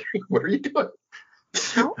 What are you doing?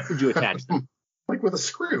 How would you attach them? Like with a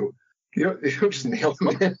screw. You don't just nail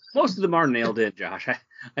them in. Most of them are nailed in, Josh. I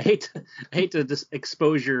hate to just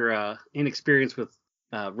expose your inexperience with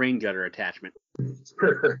rain gutter attachment.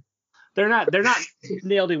 Sure. They're not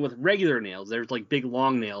nailed in with regular nails. There's like big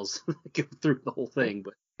long nails that go through the whole thing.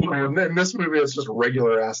 But in this movie, it's just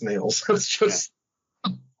regular ass nails. It's just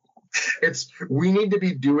We need to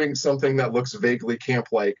be doing something that looks vaguely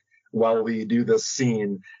camp-like while we do this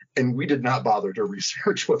scene, and we did not bother to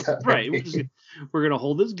research what that Right. might be. We're going to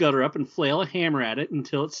hold this gutter up and flail a hammer at it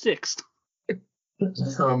until it sticks. This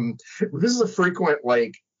is a frequent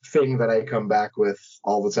thing that I come back with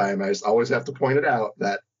all the time. I just always have to point it out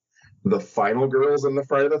that the final girls in the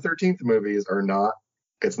Friday the 13th movies are not.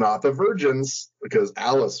 It's not the virgins, because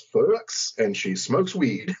Alice fucks and she smokes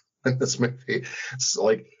weed in this movie.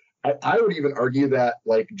 So, I would even argue that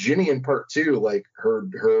Ginny in part 2,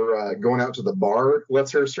 her going out to the bar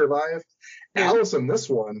lets her survive. Yeah. Alice in this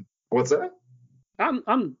one, what's that?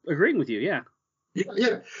 I'm agreeing with you. Yeah.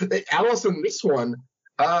 Yeah. Alice in this one,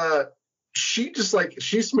 she just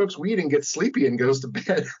she smokes weed and gets sleepy and goes to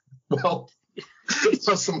bed. Well,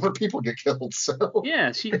 some more people get killed. So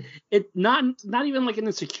yeah, not even in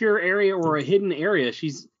a secure area or a hidden area.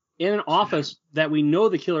 She's in an office that we know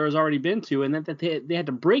the killer has already been to, and that they had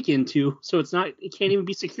to break into, so it can't even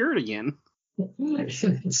be secured again.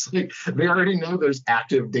 It's they already know there's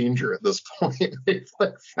active danger at this point. They've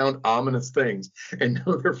found ominous things and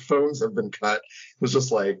know their phones have been cut. It's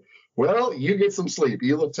just well, you get some sleep.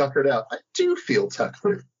 You look tuckered out. I do feel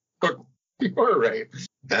tuckered. You are right.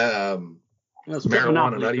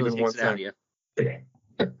 Marijuana, not even one time.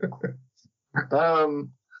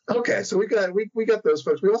 Okay, so we got those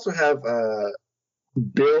folks. We also have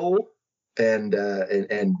Bill and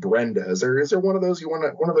Brenda. Is there one of those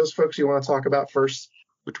folks you want to talk about first?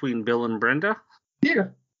 Between Bill and Brenda? Yeah.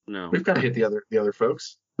 No. We've got to hit the other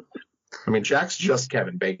folks. I mean, Jack's just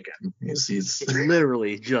Kevin Bacon. He's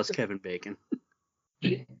literally just Kevin Bacon.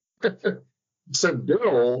 So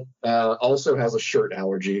Bill also has a shirt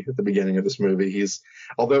allergy at the beginning of this movie.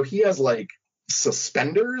 Although he has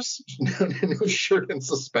suspenders, no shirt and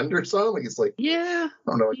suspenders on. He's yeah,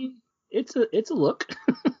 I don't know. It's a look.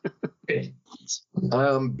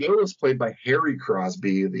 Bill is played by Harry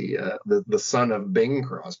Crosby, the son of Bing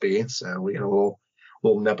Crosby. So we got a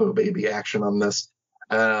little nepo baby action on this.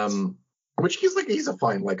 Which he's a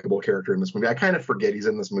fine, likable character in this movie. I kind of forget he's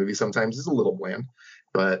in this movie sometimes. He's a little bland,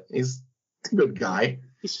 but he's a good guy.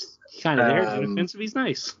 He's kind of there. He's offensive. He's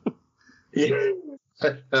nice. Yeah.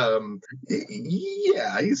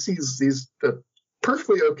 Yeah, he's a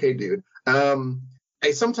perfectly okay dude. I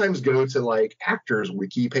sometimes go to actors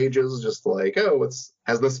wiki pages, just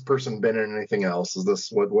has this person been in anything else? Is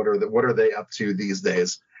this what are they up to these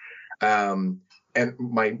days? And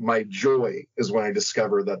my joy is when I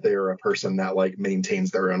discover that they are a person that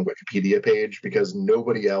maintains their own Wikipedia page, because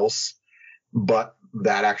nobody else but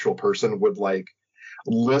that actual person would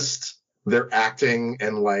list their acting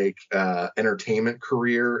and entertainment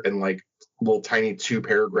career in little tiny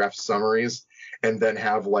 2-paragraph summaries, and then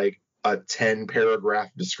have a 10-paragraph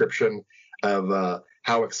description of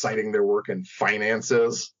how exciting their work in finance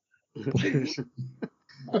is.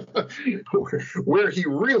 Where he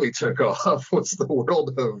really took off was the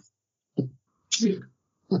world of he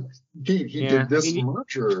did this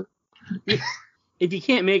merger. If you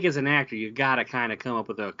can't make as an actor, you gotta kind of come up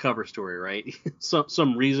with a cover story, right?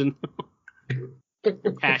 some reason.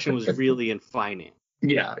 Passion was really in finance.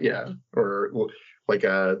 Yeah, or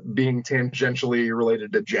being tangentially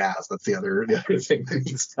related to jazz. That's the other thing that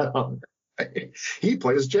he's done. He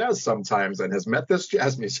plays jazz sometimes and has met this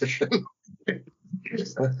jazz musician.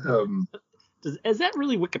 Is that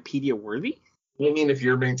really Wikipedia worthy? I mean, if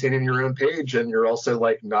you're maintaining your own page and you're also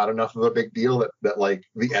not enough of a big deal that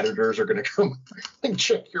the editors are going to come and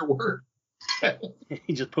check your work.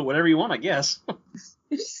 You just put whatever you want, I guess.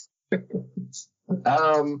 For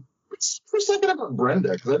a second about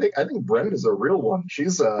Brenda, because I think Brenda's a real one.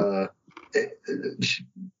 She's the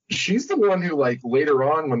one who later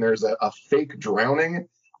on, when there's a fake drowning,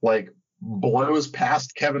 blows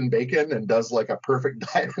past Kevin Bacon and does a perfect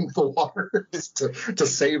dive into the water to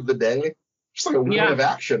save the day. Just a woman of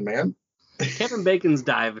action, man. Kevin Bacon's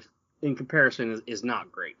dive in comparison is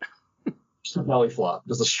not great. Just a belly flop.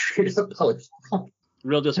 Just a straight up belly flop.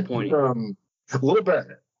 Real disappointing. A little bit.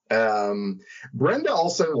 Brenda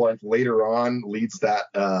also later on leads that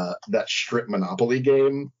strip Monopoly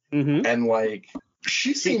game. Mm-hmm. And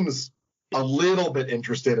she seems a little bit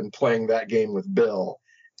interested in playing that game with Bill,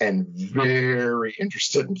 and very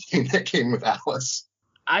interested in playing that game with Alice.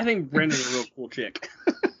 I think Brenda's a real cool chick.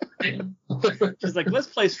 She's let's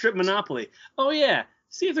play strip Monopoly. Oh yeah,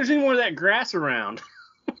 see if there's any more of that grass around.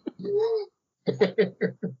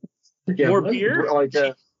 Yeah, more beer.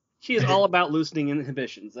 She is all about loosening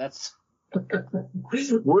inhibitions. That's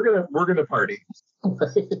we're gonna party.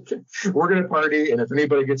 We're gonna party, and if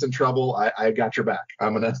anybody gets in trouble, I got your back.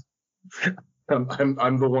 I'm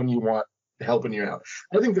the one you want helping you out.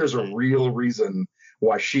 I think there's a real reason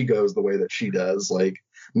why she goes the way that she does. Like,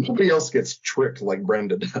 nobody else gets tricked like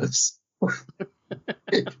Brenda does.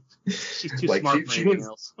 She's too like, smart for anything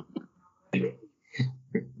else.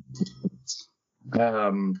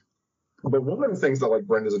 But one of the things that like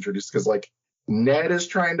Brenda's introduced, because like Ned is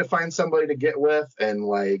trying to find somebody to get with, and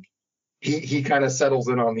like he kind of settles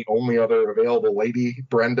in on the only other available lady,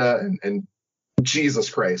 Brenda, and Jesus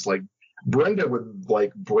Christ, like Brenda would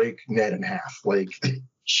like break Ned in half. Like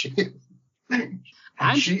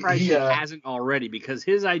I'm surprised she hasn't already, because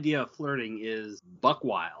his idea of flirting is buck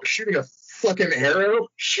wild. Shooting a fucking arrow,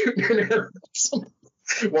 shooting an arrow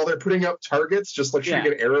while they're putting up targets, just like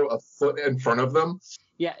shooting an arrow a foot in front of them.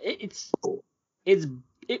 Yeah, it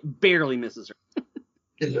barely misses her.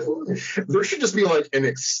 There should just be like an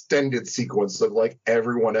extended sequence of like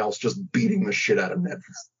everyone else just beating the shit out of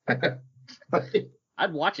Ned.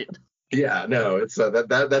 I'd watch it. Yeah, no, it's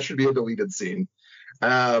that should be a deleted scene.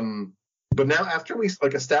 But now after we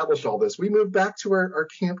like established all this, we move back to our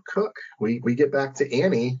camp cook. We get back to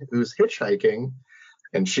Annie, who's hitchhiking,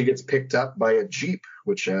 and she gets picked up by a Jeep,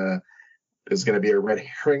 which is going to be a red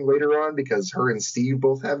herring later on because her and Steve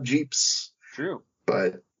both have Jeeps. True.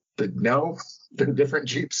 But no, they're different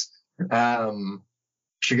Jeeps.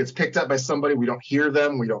 She gets picked up by somebody. We don't hear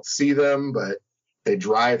them. We don't see them, but they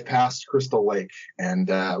drive past Crystal Lake. And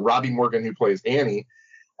Robbie Morgan, who plays Annie,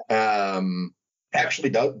 actually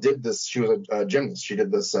did this. She was a gymnast. She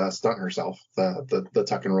did this stunt herself, the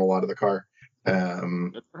tuck and roll out of the car.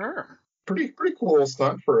 Good for her. Pretty cool little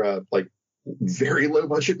stunt for a like very low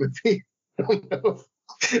budget movie. I don't know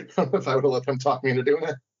if I would have let them talk me into doing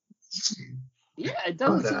it. Yeah, it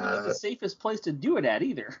doesn't seem like the safest place to do it at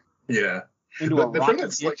either. Yeah. Into a rocky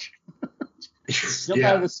ditch. Jump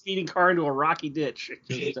out of the speeding car into a rocky ditch.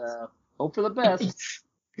 Just hope for the best.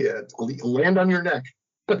 Yeah, land on your neck.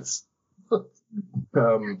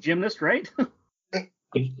 Gymnast, right?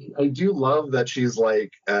 I do love that she's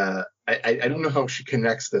like, I don't know how she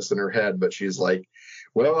connects this in her head, but she's like,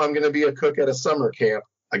 well, I'm going to be a cook at a summer camp.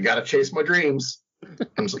 I got to chase my dreams.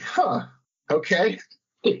 I'm just like, huh, okay.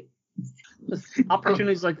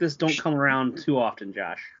 Opportunities like this don't come around too often,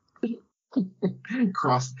 Josh.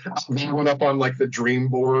 Going up on like the dream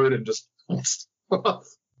board and just but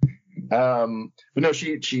no,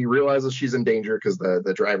 she realizes she's in danger because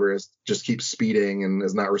the driver just keeps speeding and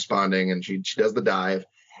is not responding, and she does the dive.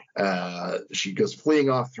 She goes fleeing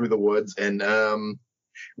off through the woods, and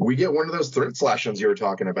we get one of those throat slashings you were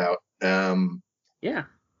talking about. Yeah,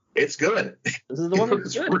 it's good. This is the one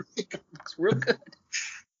that's good. It's real good.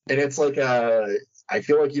 And it's like I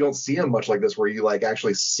feel like you don't see them much like this, where you like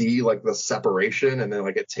actually see like the separation, and then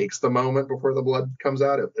like it takes the moment before the blood comes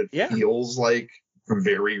out. It feels like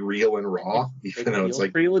very real and raw, even though it's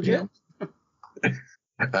like pretty legit. You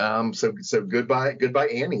know. So goodbye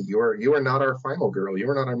Annie. You are not our final girl. You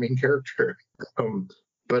are not our main character.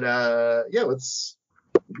 Let's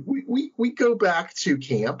we go back to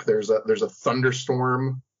camp. There's a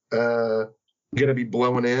thunderstorm gonna be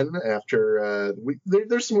blowing in after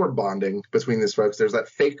there's some more bonding between these folks. There's that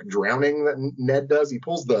fake drowning that Ned does. He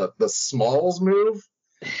pulls the Smalls move,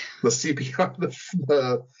 the CPR,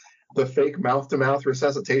 the fake mouth-to-mouth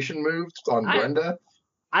resuscitation move on Brenda.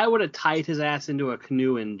 I would have tied his ass into a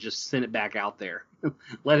canoe and just sent it back out there.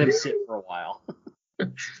 Let him sit for a while.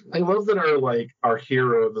 I love that our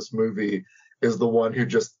hero of this movie is the one who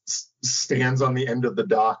just stands on the end of the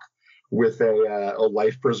dock with a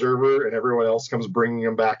life preserver, and everyone else comes bringing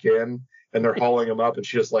him back in, and they're hauling him up, and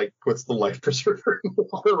she just like puts the life preserver in the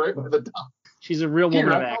water right by the dock. She's a real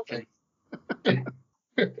woman of action.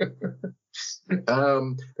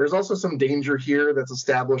 There's also some danger here that's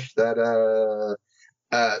established that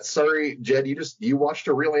sorry, Jed, you watched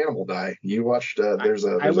a real animal die. You watched there's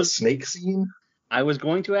a snake scene. I was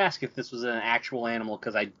going to ask if this was an actual animal,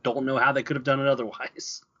 because I don't know how they could have done it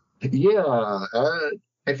otherwise. Yeah,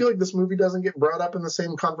 I feel like this movie doesn't get brought up in the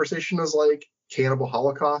same conversation as like Cannibal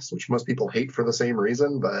Holocaust, which most people hate for the same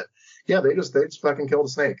reason. But yeah, they just fucking killed a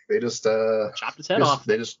snake. They just chopped its head off.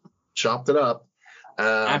 They just chopped it up.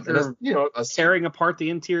 After tearing apart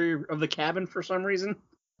the interior of the cabin for some reason.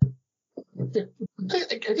 I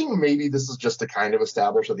think maybe this is just to kind of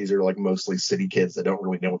establish that these are like mostly city kids that don't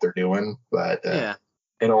really know what they're doing, but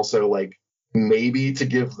and also like maybe to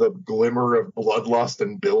give the glimmer of bloodlust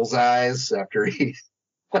in Bill's eyes after he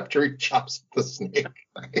chops the snake.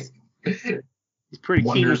 He's pretty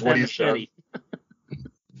keen with that machete.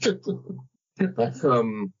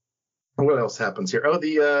 What else happens here? Oh,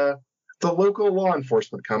 the local law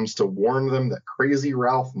enforcement comes to warn them that Crazy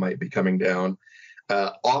Ralph might be coming down.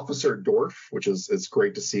 Officer Dorf, which is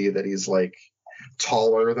great to see that he's like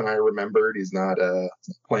taller than I remembered. He's not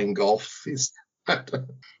playing golf. He's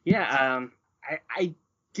Yeah, I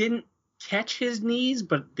didn't catch his knees,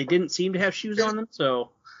 but they didn't seem to have shoes on them,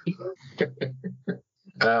 so.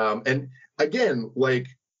 And again, like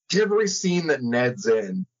every scene that Ned's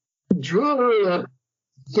in,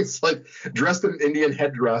 it's like dressed in Indian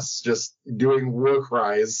headdress, just doing war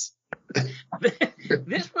cries.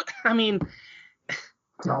 I mean,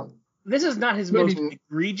 this is not his most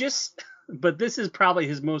egregious, but this is probably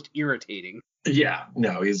his most irritating. Yeah,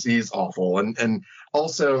 no, he's awful, and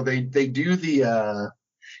also they do the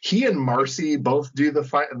he and Marcy both do the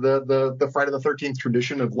Friday the 13th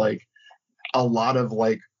tradition of like a lot of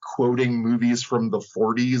like quoting movies from the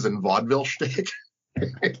 40s and vaudeville shtick.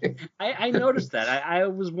 I noticed that. I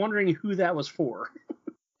was wondering who that was for.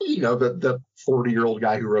 You know, the 40-year-old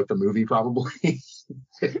guy who wrote the movie, probably.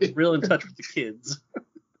 Real in touch with the kids.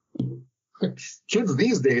 Kids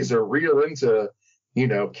these days are real into, you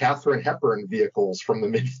know, Katharine Hepburn vehicles from the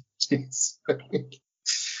mid-50s.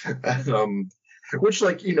 Which,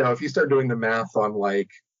 like, you know, if you start doing the math on, like,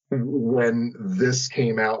 when this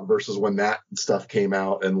came out versus when that stuff came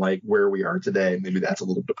out and, like, where we are today, maybe that's a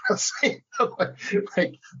little depressing.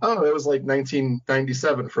 like, oh, it was, like,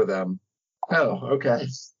 1997 for them. Oh, okay.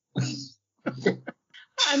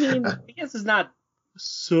 I mean, I guess it's not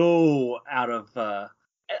so out of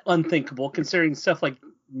unthinkable, considering stuff like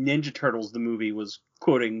Ninja Turtles, the movie, was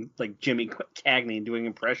quoting like Jimmy Cagney and doing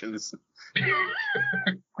impressions.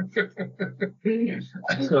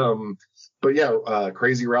 But yeah,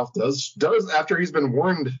 Crazy Ralph does after he's been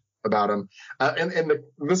warned about him.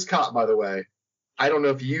 This cop, by the way, I don't know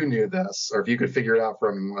if you knew this or if you could figure it out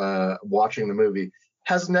from watching the movie,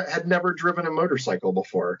 had never driven a motorcycle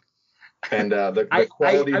before. And the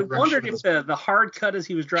quality. I wondered if the hard cut as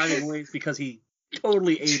he was driving away is because he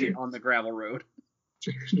totally ate it on the gravel road.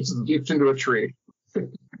 Just dipped into a tree.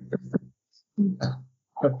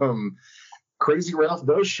 Crazy Ralph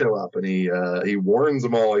does show up, and he warns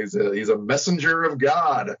them all. He's a messenger of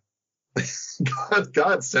God.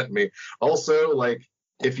 God sent me. Also, like,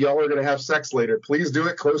 if y'all are gonna have sex later, please do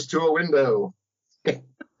it close to a window.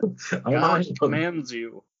 God commands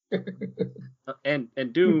you. and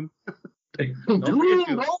Doom.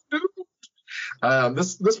 Doom.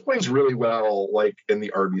 This plays really well, like in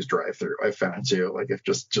the Arby's drive-thru. I found too. Like, if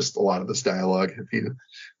just a lot of this dialogue. If you,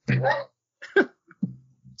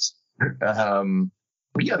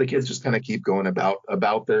 but yeah, the kids just kind of keep going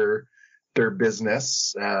about their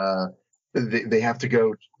business. They have to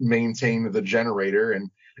go maintain the generator, and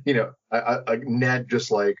you know, Ned just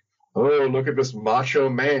like, oh, look at this macho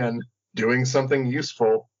man doing something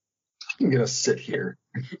useful. I'm gonna sit here.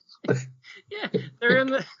 Yeah, they're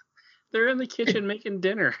in the kitchen making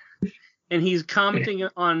dinner, and he's commenting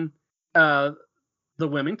on the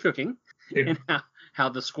women cooking and how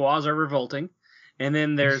the squaws are revolting, and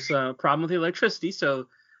then there's a problem with the electricity, so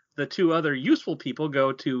the two other useful people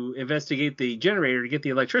go to investigate the generator to get the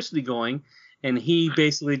electricity going, and he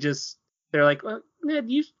basically they're like, well,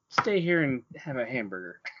 Ned, you stay here and have a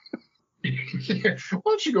hamburger. Why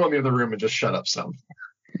don't you go in the other room and just shut up some?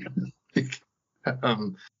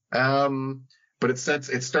 But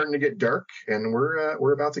it's starting to get dark, and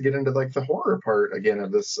we're about to get into like the horror part again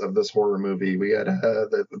of this horror movie. We had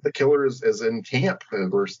the killer is in camp.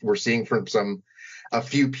 We're seeing from a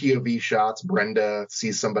few POV shots. Brenda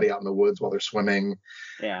sees somebody out in the woods while they're swimming.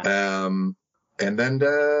 Yeah. And then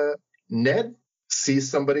Ned sees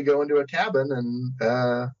somebody go into a cabin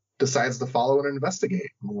and decides to follow and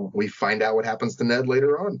investigate. We find out what happens to Ned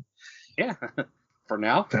later on. Yeah. For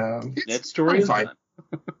now, Ned's story is fine. done.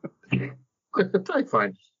 Probably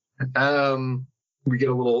fine. We get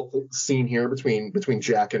a little scene here between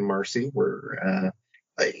Jack and Marcy where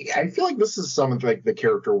I feel like this is some of like the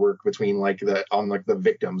character work between the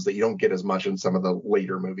victims that you don't get as much in some of the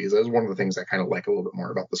later movies. That's one of the things I kind of like a little bit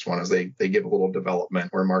more about this one is they give a little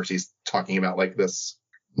development where Marcy's talking about like this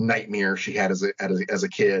nightmare she had as a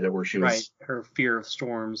kid where she was her fear of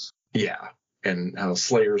storms. Yeah. And how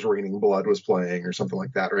Slayer's Raining Blood was playing or something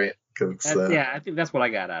like that, right? Yeah, I think that's what I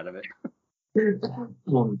got out of it.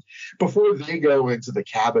 Before they go into the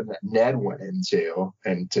cabin that Ned went into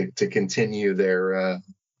and to continue their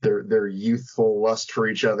youthful lust for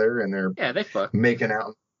each other and they fuck making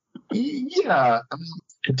out. Yeah,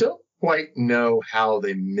 I don't quite know how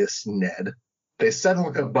they miss Ned. They set him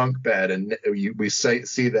on a bunk bed, and we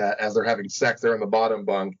see that as they're having sex, they're on the bottom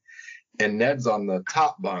bunk, and Ned's on the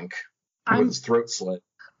top bunk with his throat slit.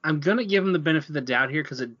 I'm gonna give him the benefit of the doubt here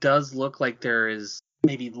because it does look like there is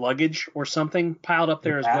maybe luggage or something piled up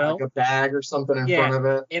there as well. Like a bag or something in front of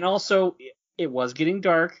it. And also, it was getting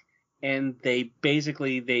dark, and they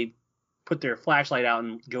put their flashlight out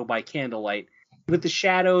and go by candlelight. With the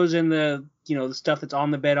shadows and the the stuff that's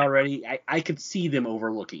on the bed already, I could see them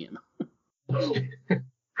overlooking him.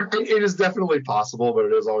 It is definitely possible, but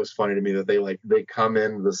it is always funny to me that they come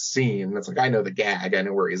in the scene. It's like, I know the gag, I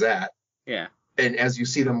know where he's at. Yeah. And as you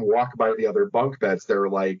see them walk by the other bunk beds, they're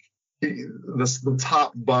like, the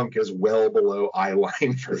top bunk is well below eye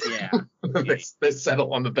line for them. Yeah. They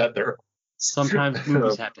settle on the bed there. Sometimes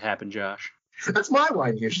movies have to happen, Josh. That's my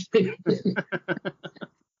line usually.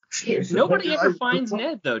 Nobody ever finds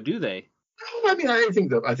Ned, though, do they? I mean, I think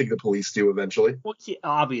the police do eventually. Well, yeah,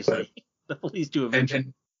 obviously, the police do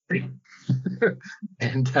eventually.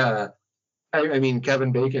 And I mean,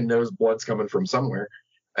 Kevin Bacon knows blood's coming from somewhere.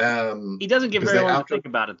 He doesn't get very long to think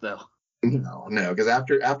about it, though. No, because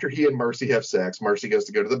after he and Marcy have sex, Marcy goes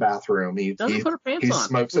to go to the bathroom. He doesn't put her pants on. He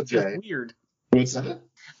smokes a J. Weird. What's that?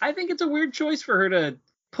 I think it's a weird choice for her to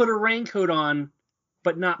put a raincoat on,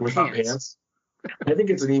 but not pants. I think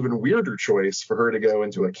it's an even weirder choice for her to go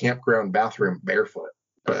into a campground bathroom barefoot.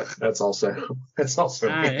 But that's also it was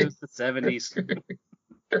the 70s.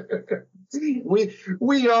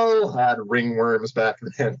 we all had ringworms back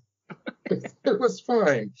then. It was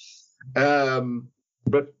fine.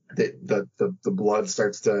 But the blood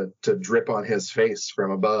starts to drip on his face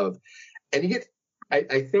from above, and you get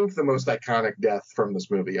I think the most iconic death from this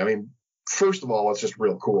movie. I mean, first of all, it's just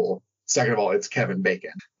real cool. Second of all, it's Kevin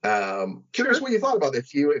Bacon. Curious what you thought about it.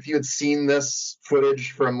 If you had seen this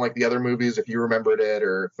footage from like the other movies, if you remembered it,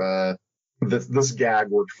 or if this gag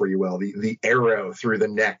worked for you well, the arrow through the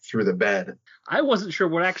neck, through the bed. I wasn't sure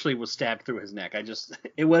what actually was stabbed through his neck.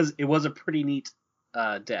 It was a pretty neat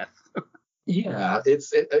death. Yeah,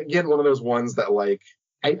 it's again one of those ones that like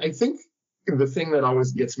I think the thing that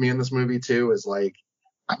always gets me in this movie too is like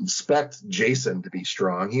I expect Jason to be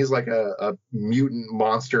strong. He's like a mutant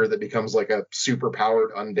monster that becomes like a super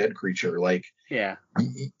powered undead creature. Like yeah,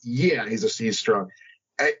 he's strong.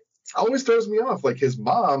 It always throws me off. Like his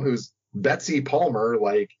mom, who's Betsy Palmer,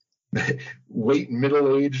 like late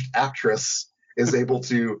middle-aged actress, is able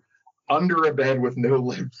to under a bed with no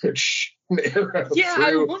leverage. Yeah,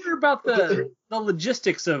 I wonder about the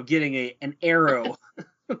logistics of getting an arrow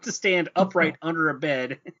to stand upright under a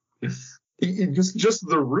bed. Just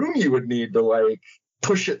the room you would need to like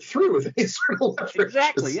push it through with any sort of leverage.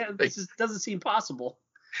 Exactly. Yeah, this doesn't seem possible.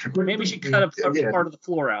 Maybe she cut a part of the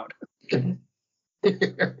floor out.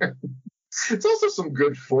 It's also some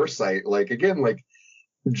good foresight. Like again, like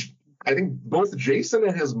I think both Jason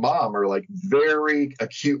and his mom are like very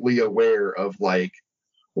acutely aware of like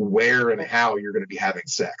where and how you're going to be having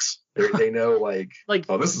sex. They know like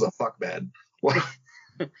oh, this is a fuck bed.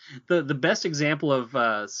 The best example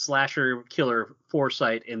of slasher killer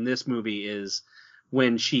foresight in this movie is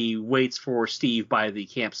when she waits for Steve by the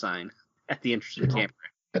camp sign at the entrance of the campground.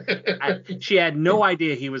 She had no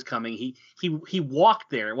idea he was coming. He walked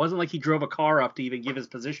there. It wasn't like he drove a car up to even give his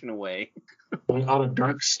position away. On a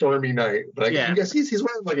dark, stormy night. But I guess he's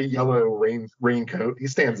wearing like a yellow raincoat. He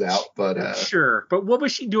stands out, but sure. But what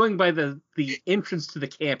was she doing by the entrance to the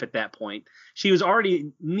camp at that point? She was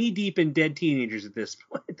already knee deep in dead teenagers at this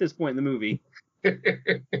point in the movie.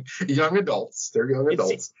 Young adults. They're young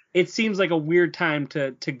adults. It seems like a weird time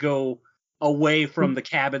to go away from the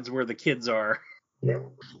cabins where the kids are. Yeah.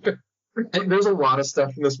 And there's a lot of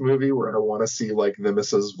stuff in this movie where I want to see like the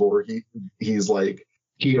Mrs. Voorhees like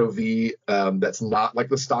POV that's not like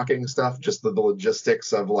the stalking stuff, just the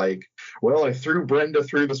logistics of like, well, I threw Brenda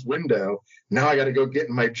through this window. Now I got to go get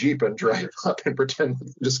in my Jeep and drive up and pretend I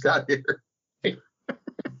just got here. A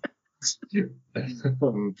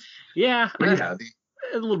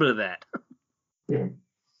little bit of that. Yeah.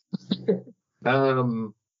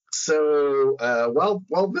 So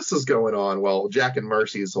while this is going on, while Jack and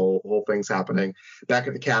Marcy's whole thing's happening, back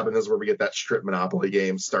at the cabin is where we get that strip Monopoly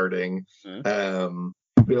game starting. Mm-hmm.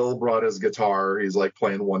 Bill brought his guitar. He's like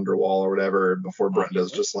playing Wonderwall or whatever before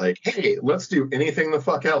Brenda's just like, hey, let's do anything the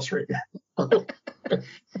fuck else right now.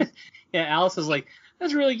 Yeah, Alice is like,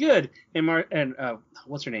 that's really good. And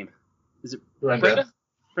what's her name? Is it Brenda?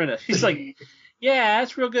 Brenda. She's like, yeah,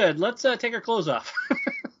 that's real good. Let's take our clothes off.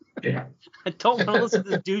 Yeah. I don't want to listen to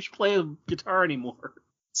this douche play a guitar anymore.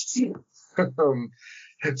 So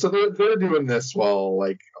they're doing this while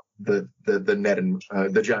like the Ned and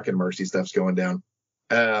the Jack and Marcy stuff's going down.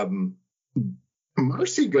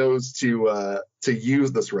 Marcy goes to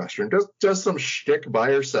use this restroom, does some shtick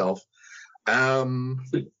by herself. I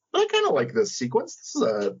kind of like this sequence. This is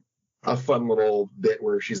a fun little bit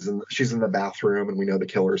where she's in the bathroom and we know the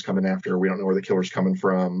killer's coming after her. We don't know where the killer's coming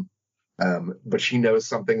from. But she knows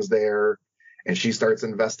something's there and she starts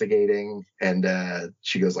investigating and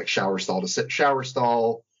she goes like shower stall to shower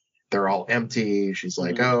stall. they're all empty. She's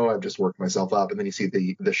like, oh, I've just worked myself up. And then you see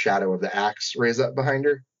the shadow of the axe raise up behind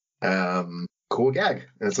her. Cool gag.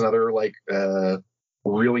 And it's another like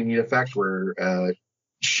really neat effect where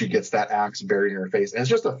she gets that axe buried in her face. And it's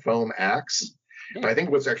just a foam axe. Yeah. But I think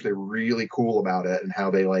what's actually really cool about it and how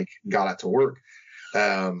they like got it to work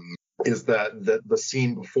is that the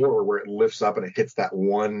scene before where it lifts up and it hits that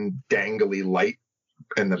one dangly light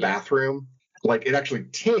in the bathroom. Like it actually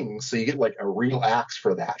tings, so you get like a real axe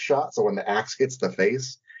for that shot. So when the axe hits the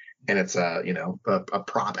face, and it's a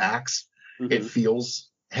prop axe, it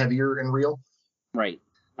feels heavier and real. Right.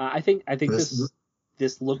 I think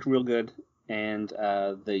this looked real good, and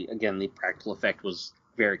the practical effect was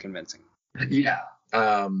very convincing. Yeah.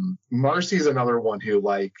 Marcy's another one who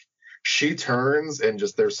like she turns and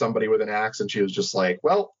just there's somebody with an axe, and she was just like,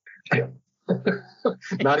 well.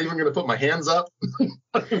 Not even gonna put my hands up.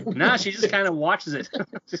 Nah, she just kind of watches it.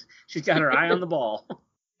 She's got her eye on the ball.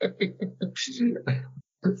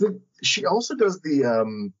 She also does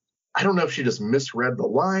the I don't know if she just misread the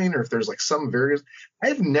line or if there's like some various.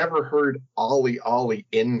 I've never heard Ollie Ollie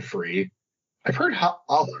in free. I've heard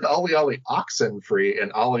Ollie Ollie oxen free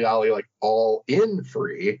and Ollie Ollie like all in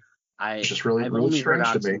free. It's just really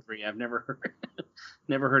strange to me. Free. I've never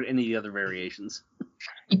heard any of the other variations.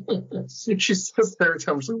 She says there every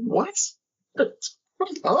time, she's like, what?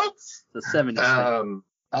 Huh? The 70s.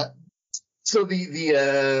 So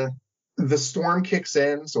the storm kicks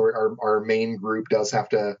in, so our main group does have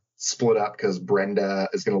to split up because Brenda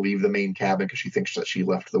is going to leave the main cabin because she thinks that she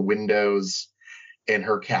left the windows in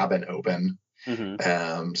her cabin open.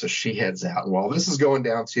 So she heads out. And while this is going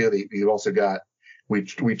down too, you've also got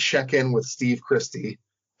we check in with Steve Christie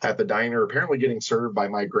at the diner, apparently getting served by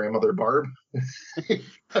my grandmother Barb.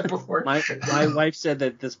 Before. My wife said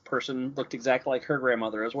that this person looked exactly like her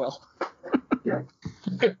grandmother as well. Yeah.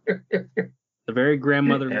 A very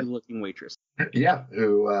grandmotherly-looking waitress. Yeah,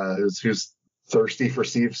 who's thirsty for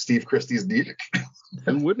Steve Christie's dick.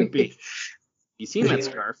 Who wouldn't be? You seen that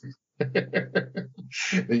scarf?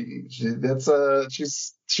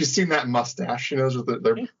 She's seen that mustache. She knows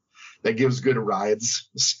that gives good rides.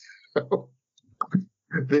 So,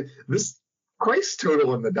 this price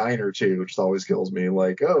total in the diner too, which always kills me.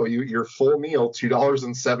 Like, oh, your full meal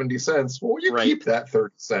 $2.70. Well, you keep that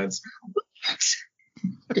 30 cents.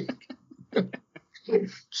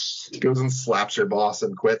 Goes and slaps her boss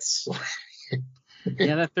and quits.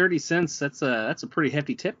 Yeah, that 30 cents. That's a pretty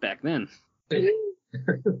hefty tip back then.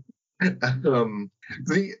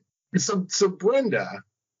 So Brenda,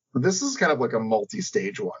 this is kind of like a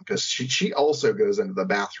multi-stage one because she also goes into the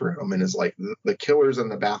bathroom and is like the killer's in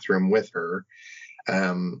the bathroom with her.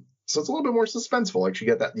 So it's a little bit more suspenseful. Like you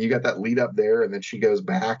got that lead up there, and then she goes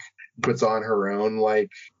back, puts on her own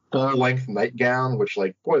like full-length nightgown, which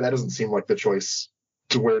like, boy, that doesn't seem like the choice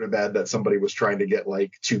to wear to bed that somebody was trying to get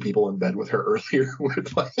like two people in bed with her earlier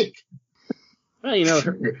with like. Well, you know,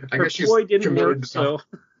 I guess boy didn't work, so.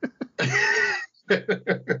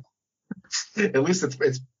 At least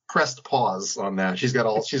it's pressed pause on that. She's got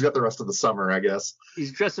the rest of the summer, I guess.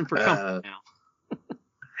 He's dressing for comfort now.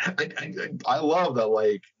 I love that.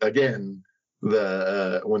 Like again,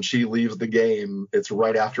 when she leaves the game, it's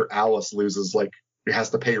right after Alice loses. Like has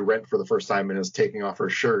to pay rent for the first time and is taking off her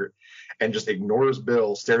shirt, and just ignores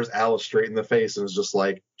Bill, stares Alice straight in the face, and is just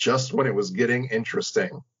like, just when it was getting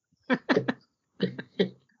interesting.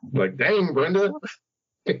 Like, dang, Brenda.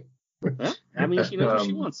 Well, I mean, she knows what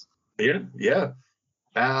she wants. Yeah.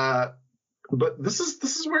 But this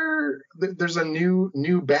is where there's a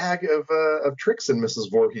new bag of tricks in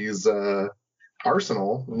Mrs. Voorhees'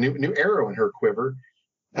 arsenal, new arrow in her quiver.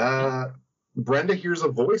 Brenda hears a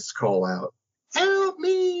voice call out, "Help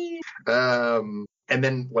me!" And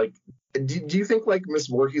then like, do you think like Miss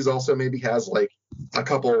Voorhees also maybe has like a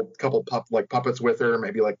couple puppets with her,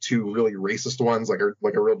 maybe like two really racist ones, like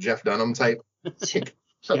a real Jeff Dunham type?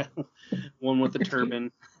 Yeah. One with a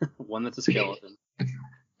turban, one that's a skeleton,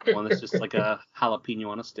 one that's just like a jalapeno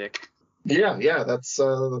on a stick. Yeah, that's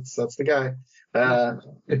the guy.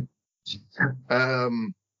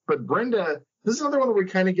 But Brenda, this is another one where we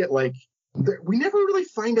kind of get like, we never really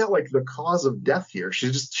find out like the cause of death here.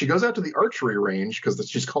 She goes out to the archery range because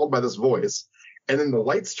she's called by this voice, and then the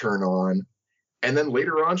lights turn on, and then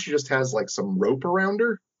later on she just has like some rope around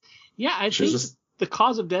her. Yeah, I think the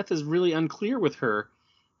cause of death is really unclear with her.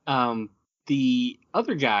 The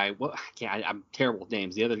other guy, I'm terrible with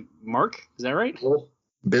names. The other, Mark, is that right?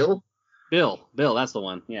 Bill, that's the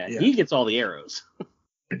one. Yeah. He gets all the arrows.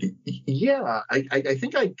 Yeah, I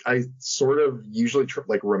think I sort of usually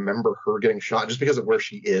remember her getting shot just because of where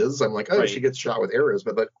she is. I'm like, oh, right. She gets shot with arrows,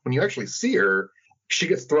 but like when you actually see her, she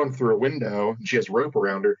gets thrown through a window and she has rope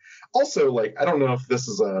around her. Also, like, I don't know if this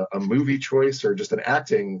is a movie choice or just an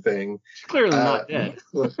acting thing. She's clearly not dead.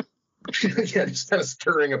 Yeah, just kind of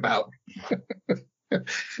stirring about.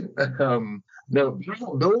 No,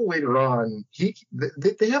 Bill later on,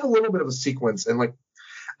 they have a little bit of a sequence, and like,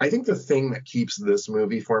 I think the thing that keeps this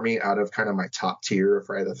movie for me out of kind of my top tier of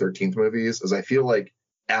Friday the 13th movies is I feel like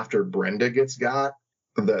after Brenda gets got,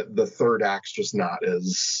 the third act's just not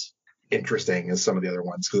as interesting as some of the other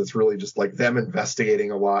ones, because it's really just like them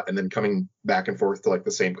investigating a lot and then coming back and forth to like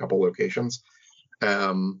the same couple locations.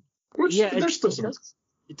 Which Yeah, there's still some.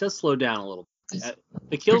 it does slow down a little.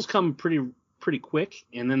 The kills come pretty quick,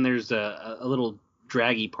 and then there's a little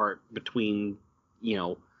draggy part between, you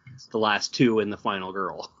know, the last two and the final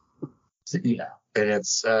girl. Yeah, and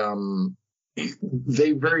it's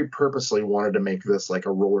they very purposely wanted to make this like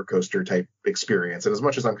a roller coaster type experience, and as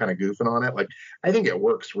much as I'm kind of goofing on it, like, I think it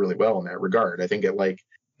works really well in that regard. I think it, like,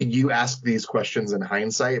 you ask these questions in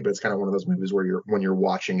hindsight, but it's kind of one of those movies where when you're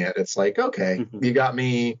watching it, it's like, okay, you got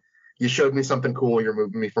me, you showed me something cool, you're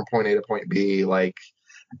moving me from point A to point B, like,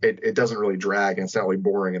 it doesn't really drag and it's not really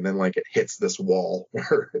boring, and then like it hits this wall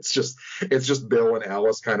where it's just Bill and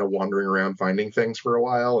Alice kind of wandering around finding things for a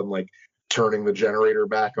while, and like turning the generator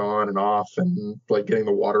back on and off, and like getting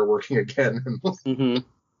the water working again. And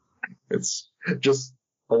it's just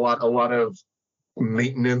a lot of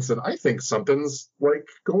maintenance, and I think something's like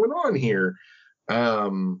going on here.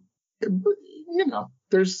 But, you know,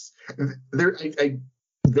 the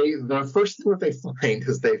first thing that they find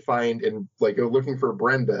is they find, in like, go looking for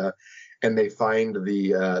Brenda, and they find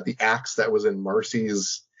the axe that was in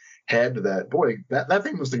Marcy's head. That, boy, that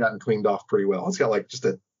thing must have gotten cleaned off pretty well. It's got like just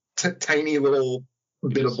a tiny little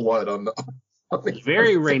bit of blood on the. It's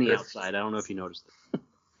very rainy outside. I don't know if you noticed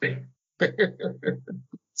it.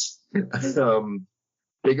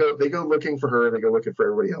 They go looking for her. They go looking for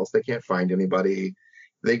everybody else. They can't find anybody.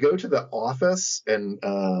 They go to the office and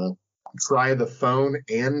try the phone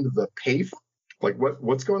and the payphone. Like,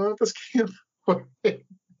 what's going on at this camp?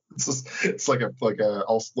 It's like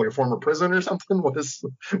a former prison or something. Why do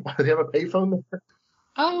they have a payphone there?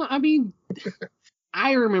 Oh, I mean,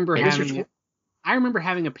 I remember having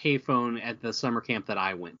a payphone at the summer camp that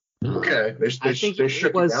I went. Okay, I think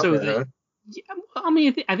it was so that. Yeah, I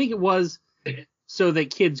mean, I think it was so that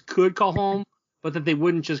kids could call home, but that they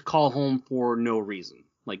wouldn't just call home for no reason.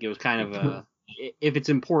 Like, it was kind of if it's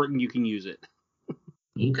important, you can use it.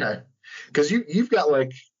 Okay, because you've got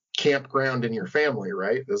like campground in your family,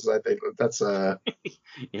 right? That's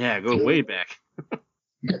yeah, go way back.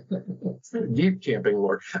 Deep camping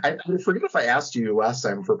lore. I forget if I asked you last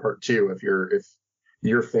time for part 2 if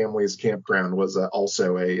your family's campground was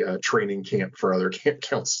also a training camp for other camp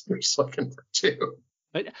counselors. Like in part 2.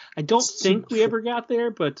 I don't think we ever got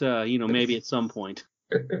there, but maybe at some point.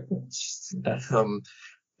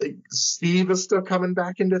 Steve is still coming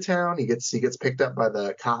back into town. He gets picked up by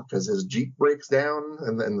the cop as his Jeep breaks down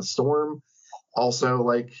in the storm. Also,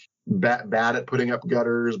 like, bad at putting up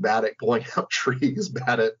gutters, bad at pulling out trees,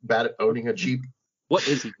 bad at owning a Jeep. What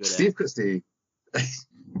is he good Steve at? Christie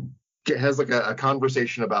has like a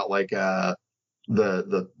conversation about like the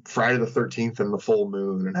Friday the 13th and the full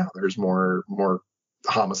moon, and how there's more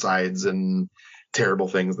homicides and terrible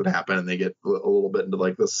things that happen, and they get a little bit into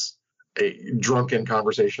like this a drunken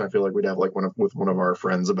conversation. I feel like we'd have like with one of our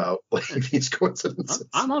friends about like these coincidences.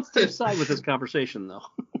 I'm on Steve's side with this conversation, though.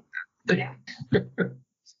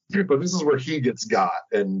 But this is where he gets got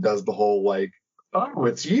and does the whole like, oh,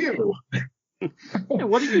 it's you. Yeah,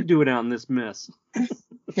 what are you doing out in this mess?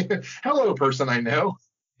 Hello, person I know.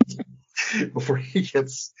 Before he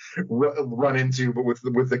gets run into, but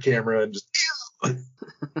with the camera and just.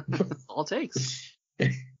 All it takes.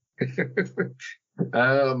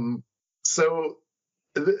 So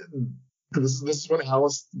this is when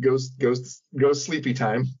Alice goes sleepy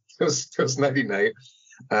time, goes nighty night.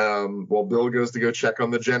 While Bill goes to go check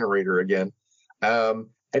on the generator again. I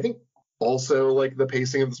think also like the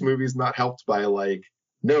pacing of this movie is not helped by like,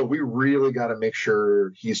 no, we really got to make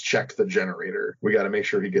sure he's checked the generator. We got to make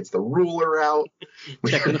sure he gets the ruler out.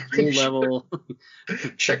 Checking the full level.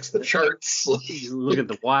 Checks the charts. Look at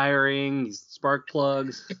the wiring, spark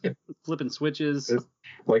plugs, flipping switches.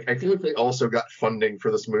 Like, I feel like they also got funding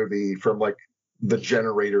for this movie from like the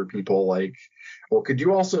generator people. Like, well, could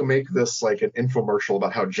you also make this like an infomercial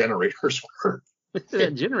about how generators work?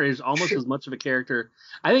 The generator is almost as much of a character.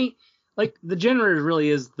 I think like the generator really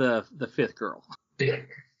is the fifth girl. But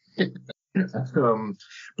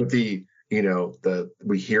we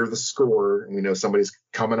hear the score and we know somebody's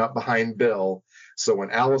coming up behind Bill. So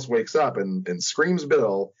when Alice wakes up and screams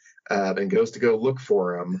Bill and goes to go look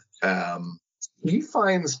for him, he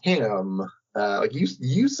finds him, like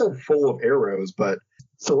you said, full of arrows, but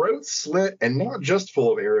throat slit, and not just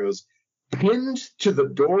full of arrows, pinned to the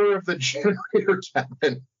door of the generator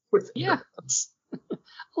cabin with arrows.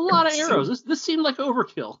 A lot of arrows. This seemed like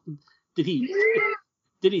overkill. Did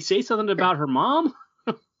he say something about her mom?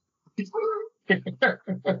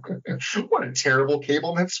 What a terrible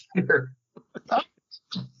cable spinner.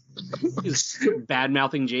 He's bad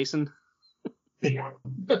mouthing Jason. You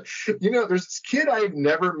know, there's this kid I have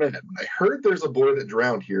never met. I heard there's a boy that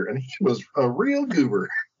drowned here, and he was a real goober.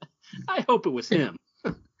 I hope it was him.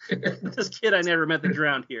 This kid I never met that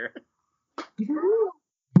drowned here.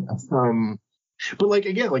 But like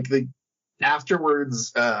again, like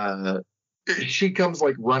afterwards, she comes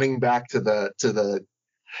like running back to the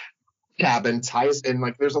cabin, ties, and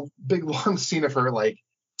like there's a big long scene of her like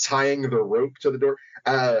tying the rope to the door.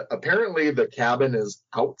 Apparently the cabin is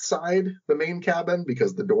outside the main cabin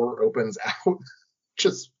because the door opens out.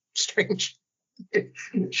 Just strange.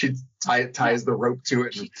 She ties the rope to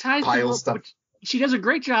it and piles stuff. She does a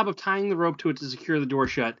great job of tying the rope to it to secure the door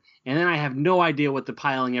shut, and then I have no idea what the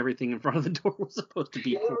piling everything in front of the door was supposed to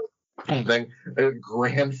be for. A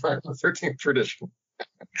grand Friday the 13th tradition.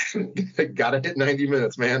 Gotta hit 90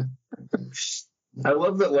 minutes, man. I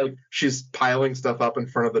love that, like, she's piling stuff up in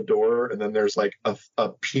front of the door, and then there's like a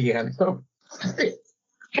piano. Well,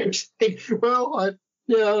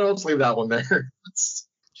 I'll just leave that one there.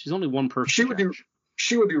 She's only one person.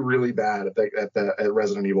 She would do really bad at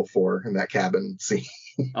Resident Evil 4 in that cabin scene.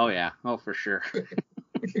 Oh yeah, oh for sure.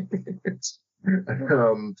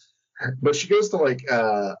 But she goes to like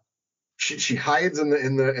she hides in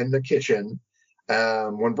the kitchen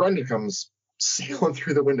when Brenda comes sailing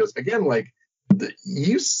through the windows again. Like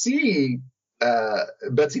you see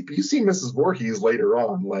Betsy, you see Mrs. Voorhees later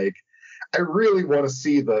on. Like I really want to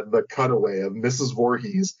see the cutaway of Mrs.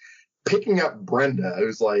 Voorhees picking up Brenda,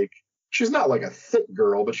 who's like, she's not like a thick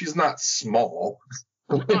girl, but she's not small.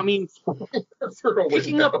 I mean,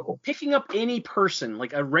 picking up any person,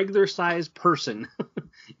 like a regular sized person,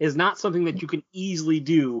 is not something that you can easily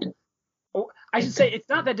do. Or I should say, it's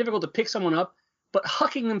not that difficult to pick someone up, but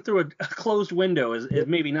hucking them through a closed window is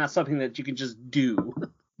maybe not something that you can just do.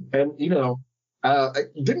 And, you know, I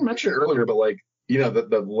didn't mention it earlier, but like, you know,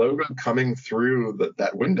 the logo coming through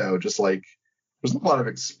that window, just like, there's a lot of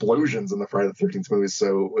explosions in the Friday the 13th movies,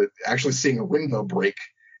 so actually seeing a window break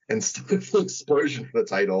instead of the explosion for the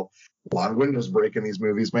title, a lot of windows break in these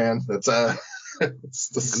movies, man. That's it's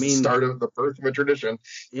the start of the birth of a tradition.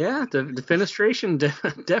 Yeah, the defenestration,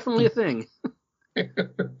 definitely a thing.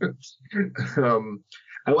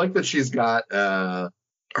 I like that she's got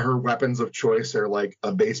her weapons of choice are like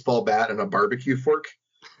a baseball bat and a barbecue fork.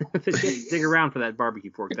 Dig around for that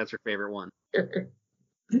barbecue fork. That's her favorite one.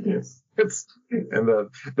 Yes. And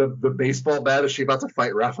the baseball bat, is she about to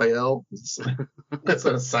fight Raphael? That's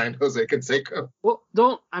a signed Jose Canseco. Well,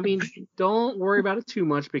 don't worry about it too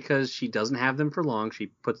much because she doesn't have them for long.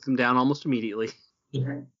 She puts them down almost immediately.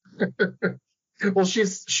 Well,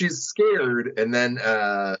 she's scared, and then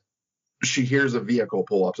she hears a vehicle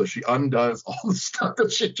pull up, so she undoes all the stuff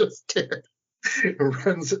that she just did.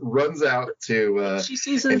 runs out to. She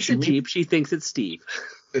sees it's a Jeep. She thinks it's Steve.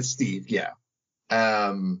 It's Steve, yeah.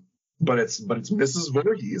 But it's Mrs.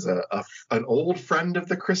 Voorhees, an old friend of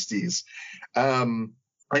the Christies. I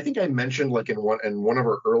think I mentioned like in one of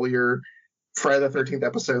our earlier Friday the 13th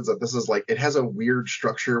episodes that this is like, it has a weird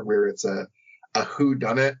structure where it's a who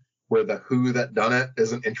done it, where the who that done it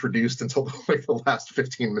isn't introduced until like the last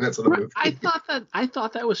 15 minutes of the movie. I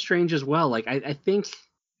thought that was strange as well. Like I think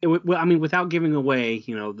without giving away,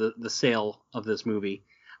 you know, the sale of this movie,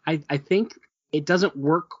 I think it doesn't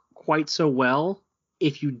work quite so well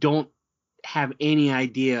if you don't have any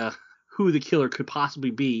idea who the killer could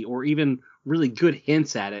possibly be, or even really good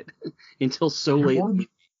hints at it until so late.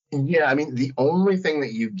 Yeah, I mean, the only thing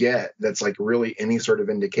that you get that's like really any sort of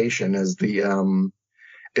indication is the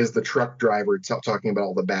truck driver talking about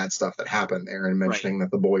all the bad stuff that happened there and mentioning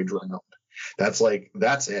that the boy drowned. That's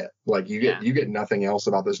it. Like you get nothing else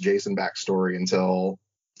about this Jason backstory until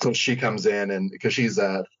she comes in, and because she's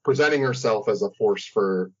presenting herself as a force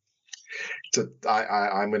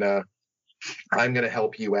I'm gonna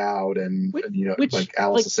help you out, and you know, like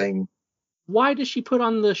Alice is saying. Why does she put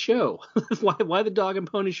on the show? Why the dog and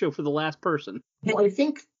pony show for the last person? Well, I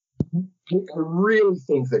really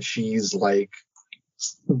think that she's like,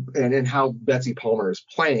 and how Betsy Palmer is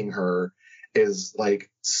playing her is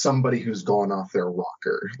like somebody who's gone off their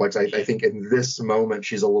rocker. Like I think in this moment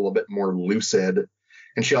she's a little bit more lucid,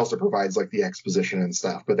 and she also provides like the exposition and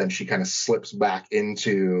stuff. But then she kind of slips back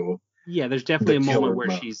into. Yeah, there's definitely a moment where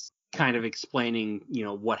kind of explaining,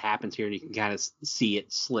 what happens here, and you can kind of see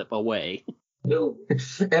it slip away. And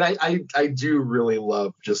I do really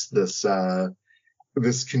love just this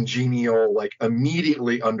this congenial, like,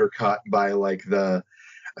 immediately undercut by like the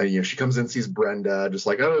she comes in, sees Brenda, just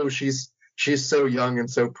like, oh, she's so young and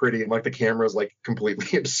so pretty, and like the camera's like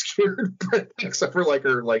completely obscured except for like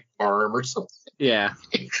her like arm or something. Yeah.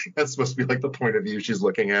 That's supposed to be like the point of view she's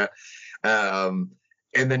looking at. And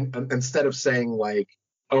then instead of saying like,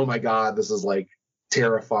 oh my God, this is like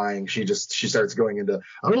terrifying, she starts going into,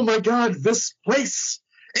 oh my God, this place,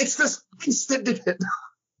 it's this place that did it.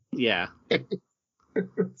 Yeah.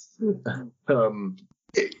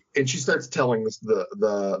 And she starts telling this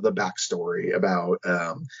the backstory about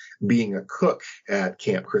being a cook at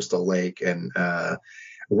Camp Crystal Lake and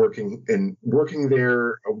working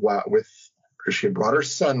there with, she had brought her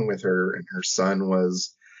son with her, and her son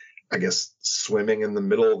was, I guess, swimming in the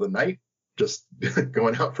middle of the night, just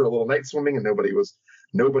going out for a little night swimming, and nobody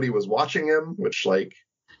was watching him, which, like,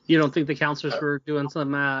 you don't think the counselors were doing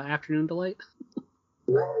some afternoon delight?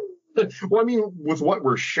 Well, I mean, with what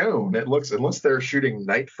we're shown, it looks, unless they're shooting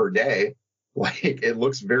night for day, like, it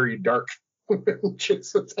looks very dark when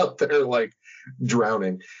Jason's out there like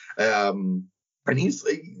drowning. And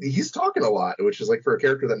he's talking a lot, which is like for a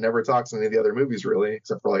character that never talks in any of the other movies really,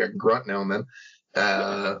 except for like a grunt now and then.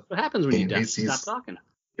 What happens when you stop talking?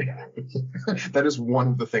 That is one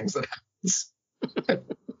of the things that happens.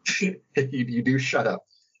 you do shut up.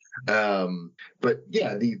 But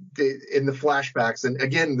yeah, the in the flashbacks, and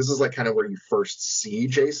again, this is like kind of where you first see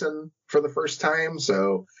Jason for the first time.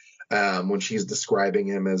 So when she's describing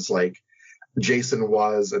him as like Jason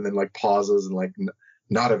was, and then like pauses and like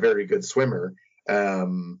not a very good swimmer,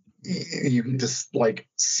 you can just like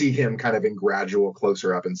see him kind of in gradual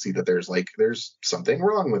closer up and see that there's something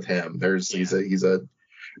wrong with him. He's a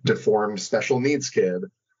deformed special needs kid.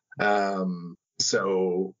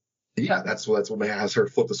 So yeah, that's what has her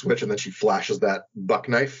flip the switch, and then she flashes that buck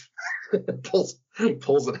knife, pulls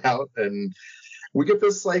it out, and we get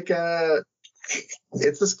this like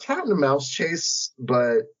it's this cat and mouse chase,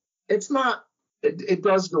 but it's not. It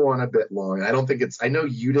does go on a bit long. I don't think I know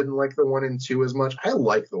you didn't like the 1 and 2 as much. I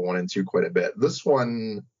like the 1 and 2 quite a bit. This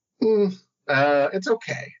one, it's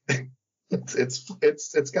okay.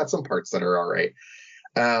 It's got some parts that are all right,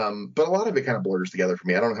 but a lot of it kind of blurs together for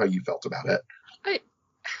me. I don't know how you felt about it.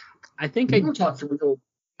 I think I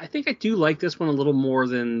do like this one a little more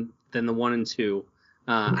than the 1 and 2.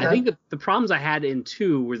 Okay. I think the problems I had in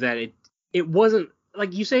 2 were that it wasn't,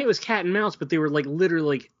 like you say, it was cat and mouse, but they were like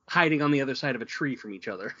literally like hiding on the other side of a tree from each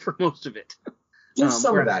other for most of it. There's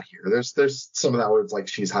some of that here. There's some of that where it's like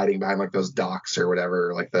she's hiding behind like those docks or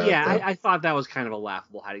whatever. Like I thought that was kind of a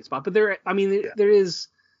laughable hiding spot. But there is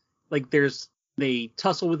like they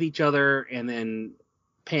tussle with each other, and then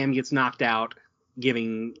Pam gets knocked out,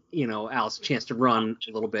 giving Alice a chance to run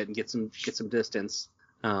a little bit and get some distance.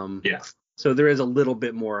 So there is a little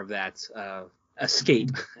bit more of that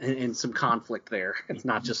escape and some conflict there. It's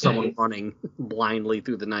not just someone running blindly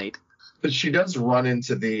through the night. But she does run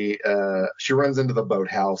into she runs into the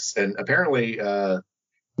boathouse, and apparently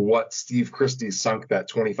what Steve Christie sunk that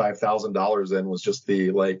 $25,000 in was just the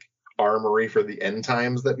like armory for the end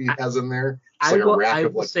times that he has in there. It's I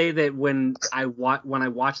will say that when I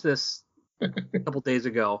watched this a couple days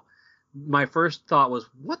ago, my first thought was,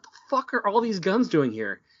 what the fuck are all these guns doing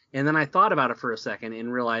here? And then I thought about it for a second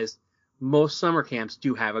and realized most summer camps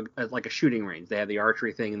do have a shooting range. They have the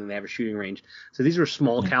archery thing, and then they have a shooting range. So these are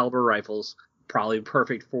small caliber rifles, probably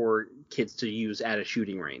perfect for kids to use at a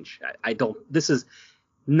shooting range. This is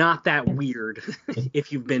not that weird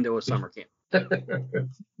if you've been to a summer camp.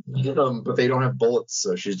 But they don't have bullets,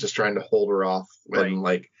 so she's just trying to hold her off. And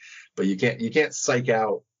right. But you can't psych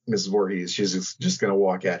out Mrs. Voorhees. She's just gonna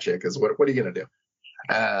walk at you, because what are you gonna do?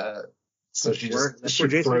 So that's where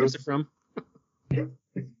Jason gets it from.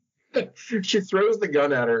 She throws the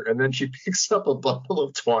gun at her, and then she picks up a bundle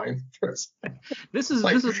of twine. This is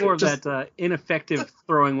more of that ineffective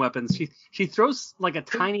throwing weapons. She throws like a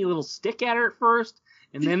tiny little stick at her at first,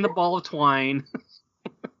 and then the ball of twine.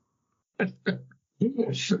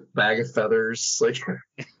 Bag of feathers. Like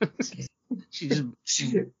she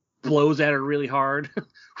blows at her really hard.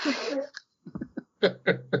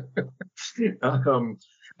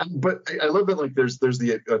 But I love that, like, there's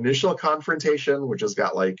the initial confrontation, which has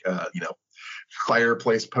got like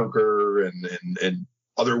fireplace poker and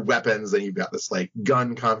other weapons, and you've got this like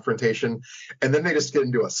gun confrontation, and then they just get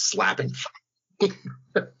into a slapping fight.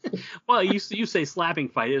 Well, you say slapping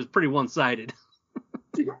fight, it was pretty one-sided.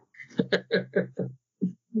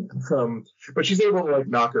 But she's able to like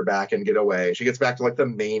knock her back and get away. She gets back to like the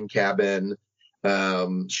main cabin.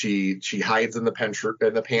 She hides in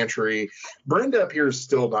the pantry. Brenda appears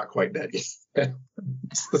still not quite dead yet.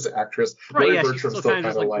 This actress, Right, Lori yeah, she's Bertram, still still kind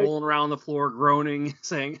of just like rolling around on the floor, groaning,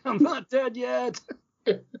 saying, "I'm not dead yet."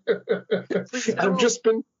 I've just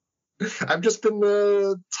been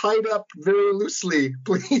tied up very loosely,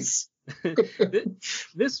 please.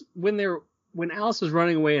 This when Alice was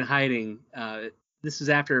running away and hiding, this is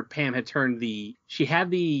after Pam had she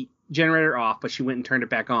had the generator off, but she went and turned it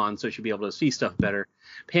back on so she'd be able to see stuff better.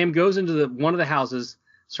 Pam goes into one of the houses,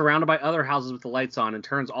 surrounded by other houses with the lights on, and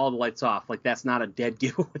turns all the lights off. Like, that's not a dead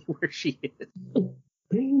giveaway where she is.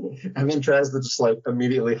 And then tries to just like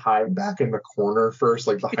immediately hide back in the corner first,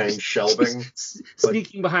 like behind shelving.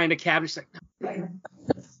 Sneaking behind a cabinet. She's like, no.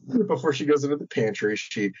 Before she goes into the pantry,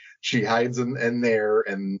 she hides in there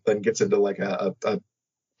and then gets into like a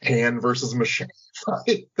Pan versus machine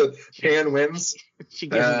fight. The Pan wins. She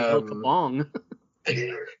gives him the El Kabong.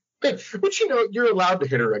 But you're allowed to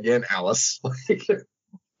hit her again, Alice.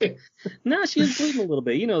 No, she is bleeding a little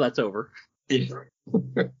bit. That's over.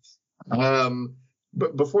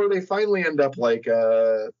 But before they finally end up like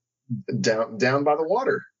down by the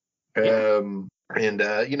water,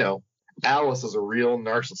 Alice is a real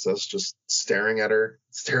narcissist, just staring at her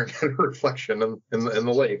reflection in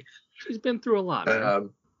the lake. She's been through a lot.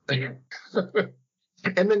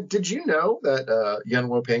 And then, did you know that Yuen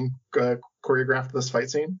Woo-ping choreographed this fight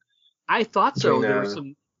scene? I thought so. There were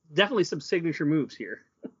definitely some signature moves here.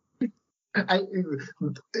 It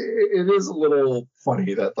is a little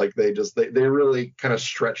funny that like they really kind of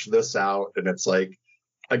stretch this out, and it's like,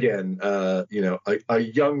 again, a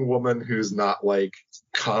young woman who's not like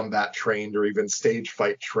combat trained or even stage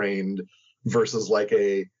fight trained versus like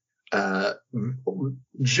a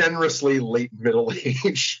generously late middle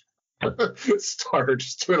age star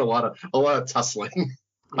just doing a lot of tussling.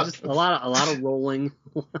 Just a lot of rolling,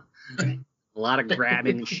 a lot of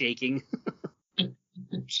grabbing and shaking.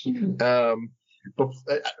 But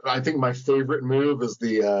I think my favorite move is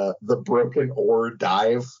the broken oar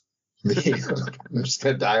dive. I'm just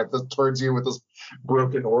gonna dive towards you with this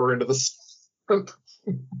broken oar into the.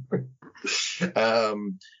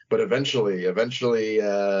 But eventually,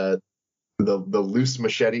 the loose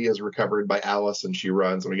machete is recovered by Alice, and she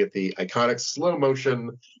runs, and we get the iconic slow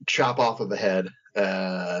motion chop off of the head.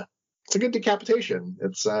 It's a good decapitation.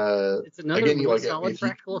 It's another really solid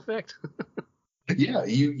practical effect. Yeah,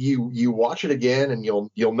 you watch it again, and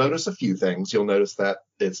you'll notice a few things. You'll notice that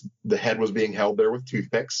the head was being held there with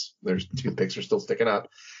toothpicks. The toothpicks are still sticking up,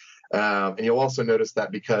 and you'll also notice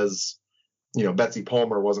that because Betsy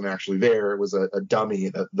Palmer wasn't actually there, it was a dummy.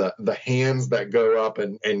 The hands that go up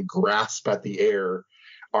and grasp at the air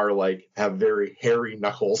are like have very hairy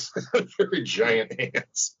knuckles, very giant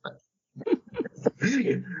hands.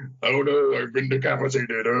 Oh no, I've been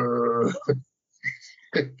decapitated.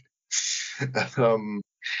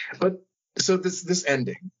 But so this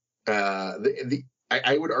ending,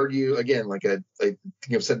 I would argue again, like I think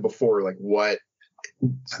I've said before, like what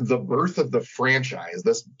the birth of the franchise,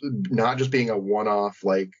 this not just being a one-off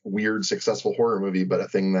like weird successful horror movie, but a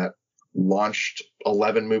thing that launched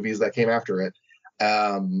 11 movies that came after it,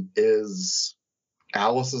 is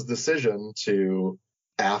Alice's decision to,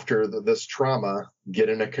 after this trauma, get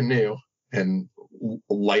in a canoe and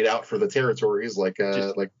light out for the territories like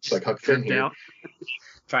Huck Finn here. Out.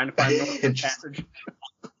 Trying to find a passage.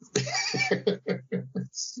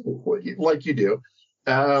 Like you do.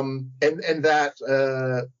 And that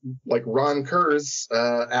like Ron Kurz,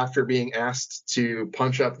 after being asked to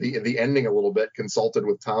punch up the ending a little bit, consulted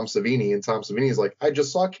with Tom Savini, and Tom Savini's like, I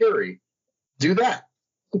just saw Carrie. Do that.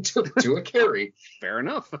 Do a Carrie. Fair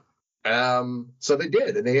enough. So they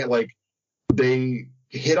did, and they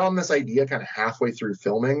hit on this idea kind of halfway through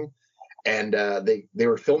filming, and they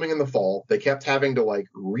were filming in the fall. They kept having to like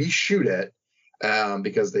reshoot it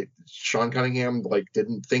because Sean Cunningham like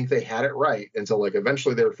didn't think they had it right until like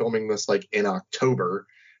eventually they were filming this like in October.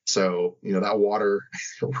 So that water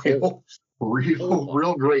real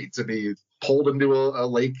great to be pulled into a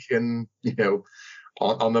lake in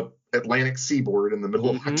on the Atlantic seaboard in the middle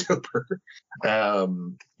of October.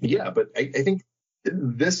 But I think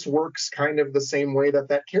this works kind of the same way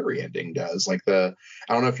that Carrie ending does. Like I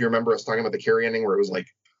don't know if you remember us talking about the Carrie ending where it was like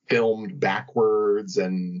filmed backwards,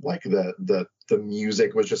 and like the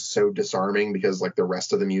music was just so disarming because like the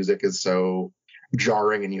rest of the music is so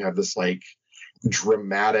jarring, and you have this like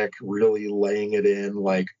dramatic, really laying it in,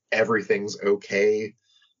 like everything's okay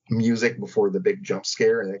music before the big jump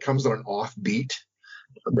scare, and it comes on an off beat.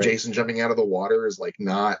 Right. Jason jumping out of the water is like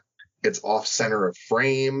it's off center of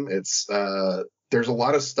frame. It's there's a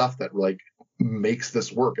lot of stuff that like makes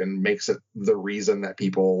this work and makes it the reason that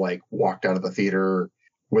people like walked out of the theater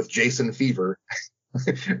with Jason fever.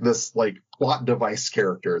 This like plot device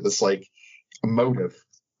character, this like motive.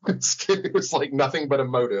 It's like nothing but a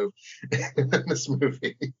motive in this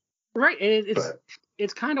movie. Right, and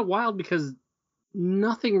it's kind of wild because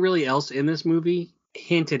nothing really else in this movie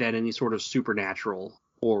hinted at any sort of supernatural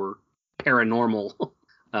or paranormal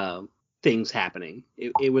things happening.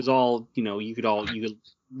 It was all, you could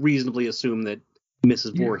reasonably assume that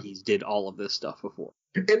Mrs. Voorhees did all of this stuff before.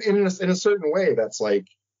 In a certain way, that's like,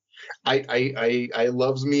 I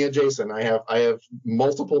loves me a Jason. I have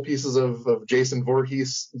multiple pieces of Jason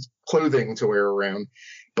Voorhees clothing to wear around,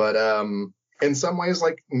 but in some ways,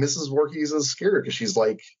 like Mrs. Voorhees is scared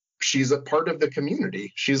because she's a part of the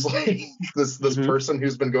community. She's like this person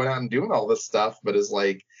who's been going out and doing all this stuff, but is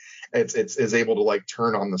like is able to like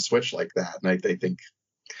turn on the switch like that. And I think,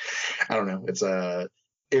 I don't know,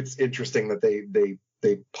 it's interesting that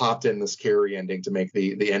they popped in this Carrie ending to make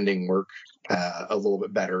the ending work a little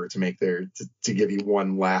bit better, to give you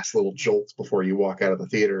one last little jolt before you walk out of the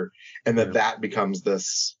theater, and that becomes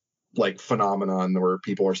this like phenomenon where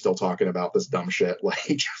people are still talking about this dumb shit like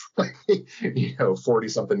 40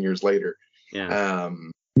 something years later.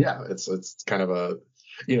 It's kind of a,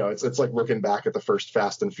 it's like looking back at the first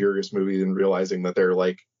Fast and Furious movie and realizing that they're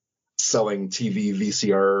like selling TV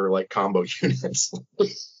VCR like combo units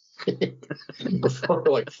before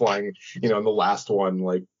like flying, in the last one,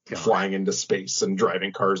 like flying into space and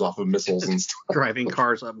driving cars off of missiles and stuff. Driving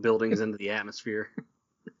cars up buildings into the atmosphere.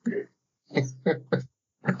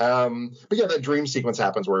 But yeah, that dream sequence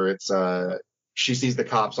happens where it's she sees the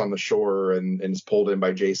cops on the shore and is pulled in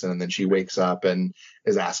by Jason, and then she wakes up and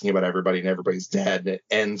is asking about everybody, and everybody's dead. And it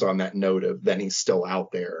ends on that note of then he's still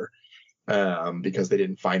out there because they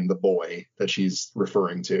didn't find the boy that she's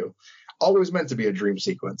referring to. Always meant to be a dream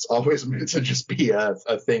sequence. Always meant to just be a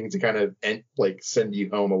thing to kind of like send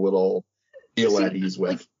you home a little ill at ease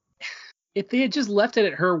with. Like, if they had just left it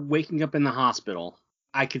at her waking up in the hospital,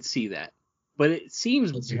 I could see that. But it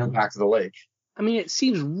seems back to the lake. I mean, it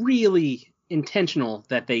seems really intentional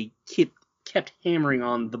that they kept hammering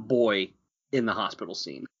on the boy in the hospital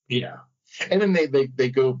scene. Yeah, and then they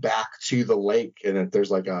go back to the lake, and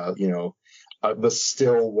there's like the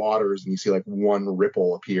still waters, and you see like one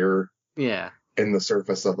ripple appear. Yeah. In the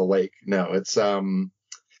surface of the lake. No, it's I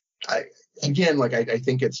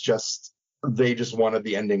think it's just they just wanted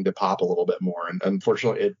the ending to pop a little bit more, and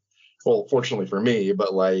unfortunately fortunately for me,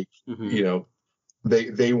 but like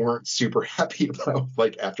they weren't super happy about,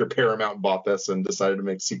 like, after Paramount bought this and decided to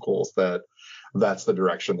make sequels, that's the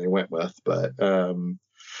direction they went with. But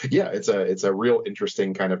it's a real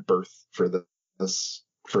interesting kind of birth for this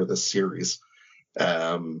series.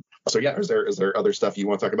 So yeah, is there other stuff you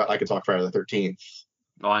want to talk about? I could talk Friday the 13th.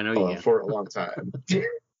 Oh, I know you can. For a long time.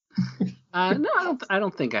 No, I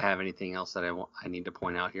don't think I have anything else that I need to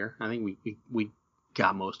point out here. I think we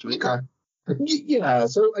got most of it. Okay. Yeah.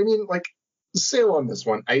 So I mean, like, sail on this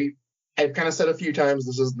one. I've kind of said a few times,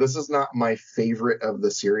 this is not my favorite of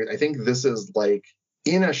the series. I think this is like,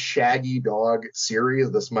 in a Shaggy Dog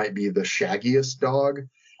series, this might be the shaggiest dog.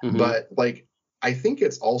 Mm-hmm. But like, I think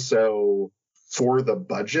it's also, for the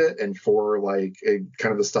budget and for like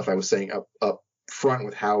kind of the stuff I was saying up front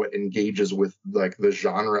with how it engages with like the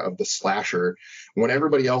genre of the slasher, when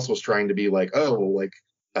everybody else was trying to be like, oh, like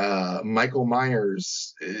Michael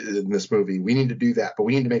Myers in this movie, we need to do that, but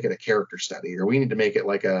we need to make it a character study, or we need to make it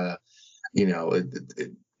like a,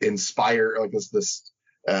 inspire like this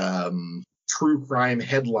true crime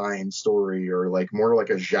headline story, or like more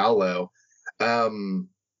like a giallo.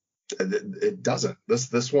 It doesn't.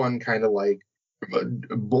 This one kind of like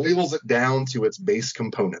boils it down to its base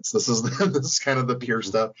components. This is kind of the pure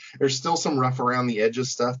stuff. There's still some rough around the edges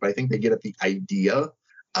stuff, but I think they get at the idea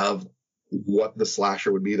of what the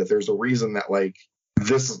slasher would be, that there's a reason that like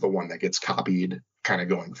this is the one that gets copied kind of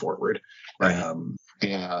going forward. Right.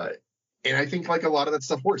 And I think like a lot of that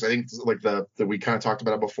stuff works. I think like the we kind of talked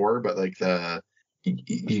about it before, but like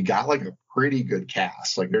you got like a pretty good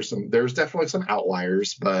cast. Like there's definitely some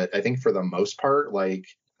outliers, but I think for the most part, like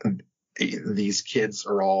these kids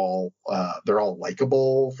are all they're all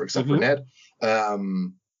likable, except for Ned.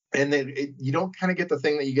 And then you don't kind of get the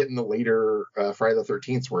thing that you get in the later Friday the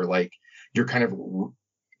 13th, where like you're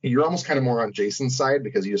almost kind of more on Jason's side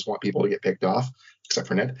because you just want people to get picked off, except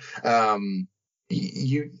for Ned.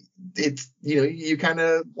 You kind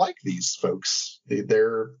of like these folks.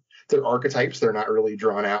 They're archetypes. They're not really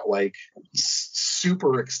drawn out like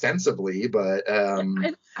super extensively, but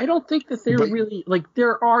I don't think that they're really like,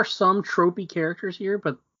 there are some tropey characters here,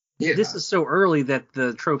 but this is so early that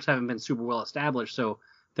the tropes haven't been super well established. So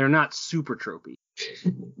They're not super tropey.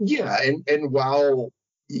 Yeah, and while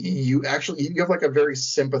you have like a very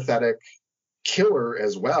sympathetic killer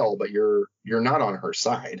as well, but you're not on her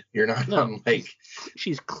side. You're not on like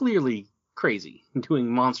she's clearly crazy and doing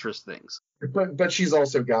monstrous things. But she's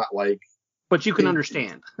also got like. But you can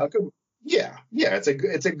understand. Yeah, it's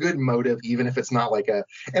a good motive, even if it's not like a.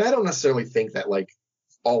 And I don't necessarily think that like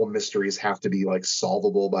all mysteries have to be like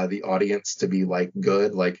solvable by the audience to be like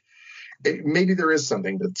good. Like maybe there is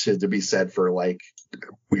something to be said for like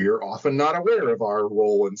we're often not aware of our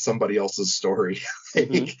role in somebody else's story.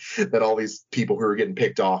 That all these people who are getting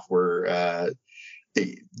picked off were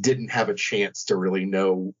they didn't have a chance to really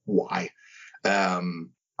know why. I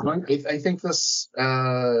think this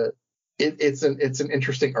it's an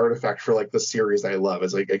interesting artifact for like the series I love.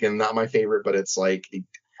 It's like, again, not my favorite, but it's like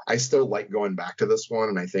I still like going back to this one,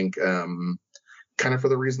 and I think kind of for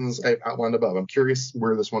the reasons I outlined above. I'm curious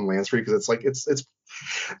where this one lands for you, because it's like it's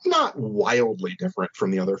not wildly different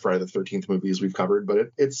from the other Friday the 13th movies we've covered, but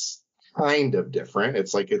it's kind of different.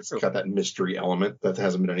 It's like it's got that mystery element that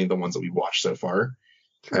hasn't been any of the ones that we've watched so far.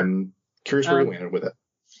 Sure. I'm curious where you landed with it.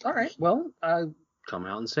 All right, well, come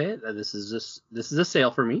out and say it. This is a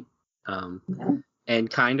sale for me. And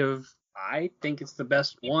kind of, I think it's the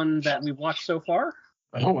best one that we've watched so far.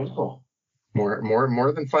 Oh, wow.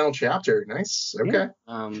 More than Final Chapter. Nice. Okay.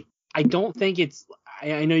 Yeah. I don't think it's.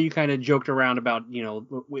 I know you kind of joked around about,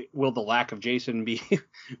 will the lack of Jason be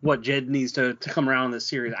what Jed needs to come around in this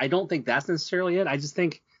series? I don't think that's necessarily it. I just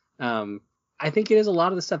think, I think it is a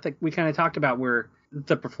lot of the stuff that we kind of talked about, where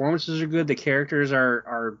the performances are good, the characters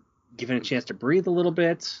are given a chance to breathe a little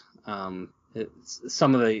bit.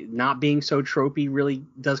 Some of the not being so tropey really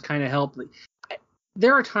does kind of help.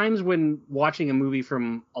 There are times when watching a movie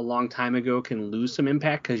from a long time ago can lose some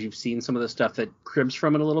impact because you've seen some of the stuff that cribs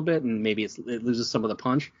from it a little bit, and maybe it loses some of the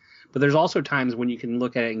punch. But there's also times when you can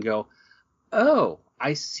look at it and go, oh,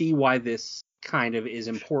 I see why this kind of is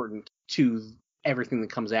important to everything that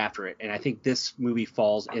comes after it. And I think this movie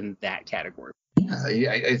falls in that category.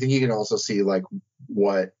 Yeah, I think you can also see like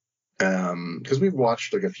what, because we've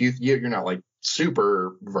watched like a few. You're not like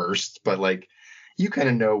super versed, but like you kind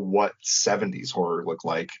of know what 70s horror looked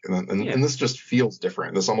like, and this just feels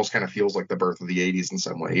different. This almost kind of feels like the birth of the 80s in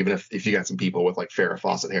some way, even if you got some people with like Farrah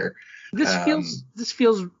Fawcett hair. This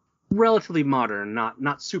feels relatively modern,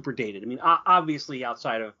 not super dated. I mean, obviously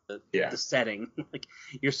outside of the setting, like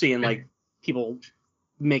you're seeing like people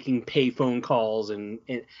making payphone calls and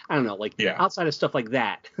I don't know, like outside of stuff like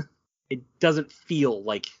that, it doesn't feel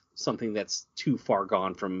like something that's too far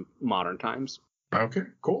gone from modern times. Okay,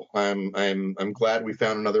 cool. I'm glad we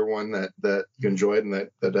found another one that you enjoyed, and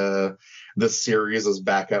that this series is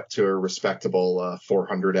back up to a respectable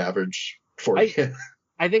 400 average for you.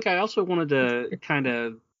 I think I also wanted to kind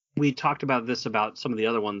of, we talked about this about some of the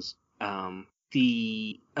other ones.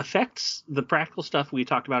 The effects, the practical stuff we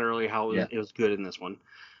talked about earlier, how it was good in this one.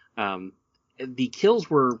 The kills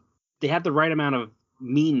they had the right amount of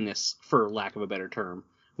meanness, for lack of a better term.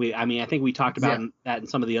 I think we talked about that in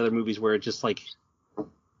some of the other movies where it's just like,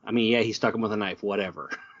 he stuck him with a knife, whatever.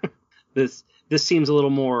 This seems a little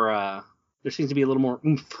more, there seems to be a little more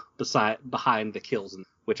oomph behind the kills,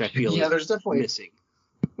 which I feel there's definitely missing.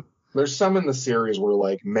 There's some in the series where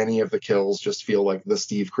like many of the kills just feel like the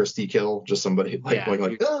Steve Christie kill, just somebody going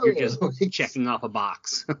like, you're just checking off a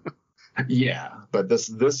box. Yeah, but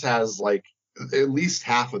this has like at least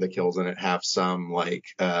half of the kills in it have some like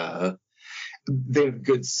they have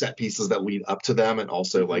good set pieces that lead up to them, and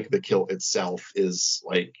also like the kill itself is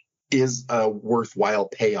a worthwhile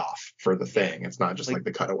payoff for the thing. It's not just like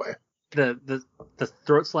the cutaway. The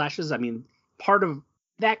throat slashes, I mean, part of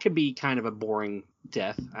that could be kind of a boring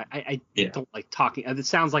death. I don't like talking. It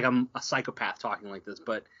sounds like I'm a psychopath talking like this,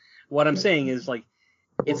 but what I'm saying is like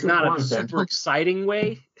it's not a super exciting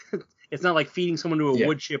way. It's not like feeding someone to a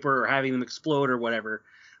wood chipper or having them explode or whatever,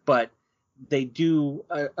 but they do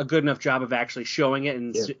a good enough job of actually showing it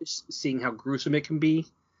and seeing how gruesome it can be,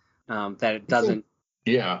 that it doesn't.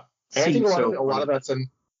 Yeah, and I think a lot of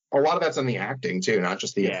that's in the acting too, not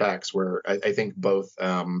just the effects. Where I think both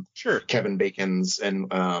Kevin Bacon's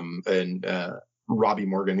and Robbie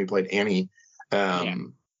Morgan, who played Annie,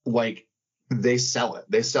 like they sell it.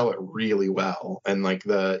 They sell it really well, and like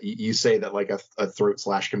you say that like a throat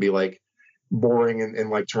slash can be like boring in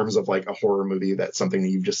like terms of like a horror movie, that's something that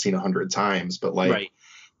you've just seen 100 times, but like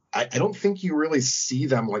I don't think you really see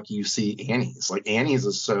them like you see Annie's. Like Annie's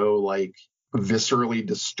is so like viscerally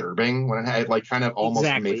disturbing when it like kind of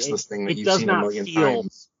almost makes this thing that you've seen a million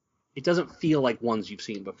times. it doesn't feel like ones you've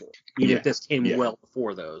seen before. Even if this came well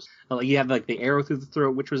before those. Like you have like the arrow through the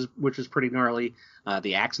throat, which was pretty gnarly.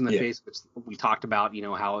 The axe in the face, which we talked about. You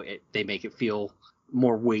know how they make it feel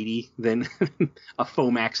more weighty than a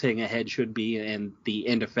foam axe hitting a head should be, and the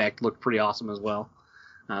end effect looked pretty awesome as well.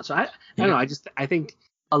 So I don't know. I think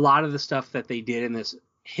a lot of the stuff that they did in this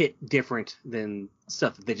hit different than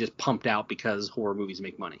stuff that they just pumped out because horror movies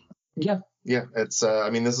make money. Yeah. It's I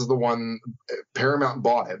mean, this is the one Paramount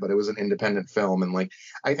bought it, but it was an independent film, and like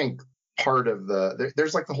I think part of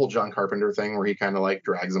there's like the whole John Carpenter thing where he kind of like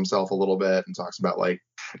drags himself a little bit and talks about like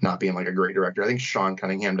not being like a great director. I think Sean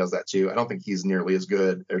Cunningham does that too. I don't think he's nearly as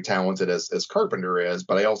good or talented as Carpenter is,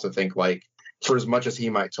 but I also think like for as much as he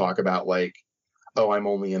might talk about like, oh, I'm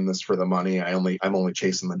only in this for the money, I'm only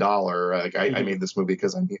chasing the dollar, like I made this movie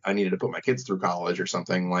because I needed to put my kids through college or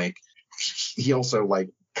something, like he also like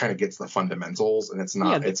kind of gets the fundamentals, and it's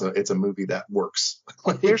not it's a movie that works.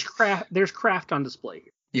 Like, there's craft on display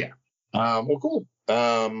here. Well, cool.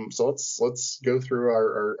 So let's go through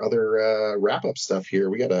our other wrap up stuff here.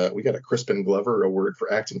 We got a Crispin Glover Award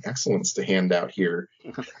for acting excellence to hand out here.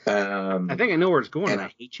 I think I know where it's going. And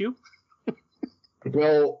I hate you.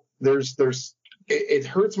 Well, it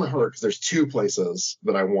hurts my heart because there's two places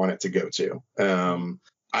that I want it to go to.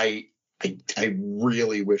 I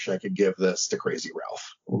really wish I could give this to Crazy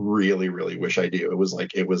Ralph. Really, really wish I do. It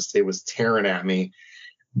was tearing at me.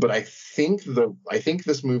 But I think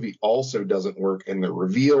this movie also doesn't work, and the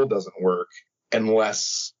reveal doesn't work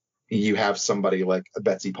unless you have somebody like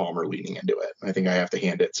Betsy Palmer leaning into it. I think I have to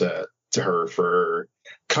hand it to her for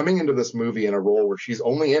coming into this movie in a role where she's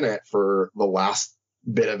only in it for the last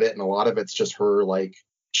bit of it, and a lot of it's just her like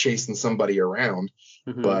chasing somebody around.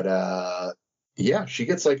 But she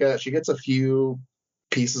gets a few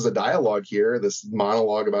pieces of dialogue here, this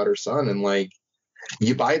monologue about her son, and like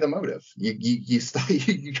you buy the motive.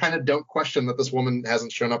 You kind of don't question that this woman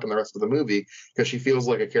hasn't shown up in the rest of the movie because she feels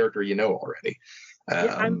like a character you know already.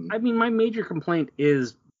 I mean, my major complaint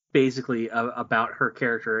is basically about her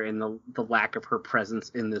character and the lack of her presence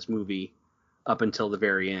in this movie up until the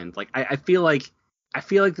very end. Like I feel like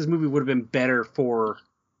this movie would have been better for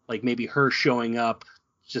like maybe her showing up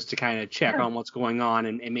just to kind of check on what's going on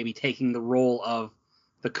and maybe taking the role of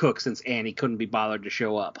the cook since Annie couldn't be bothered to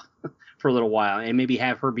show up for a little while, and maybe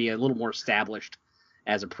have her be a little more established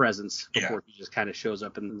as a presence before she just kind of shows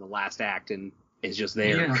up in the last act and is just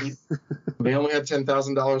there. Yeah. They only had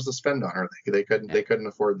 $10,000 to spend on her. They couldn't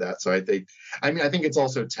afford that. So I think it's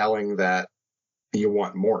also telling that you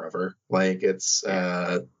want more of her. Like it's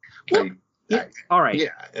all right. Yeah,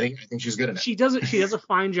 I think she's good enough. She does a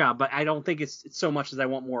fine job, but I don't think it's so much as I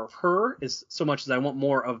want more of her, is so much as I want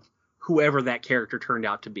more of whoever that character turned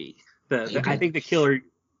out to be. I think the killer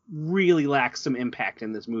really lacks some impact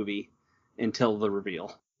in this movie until the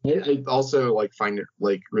reveal. I also like find it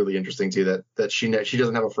like really interesting too that she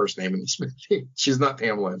doesn't have a first name in this movie. She's not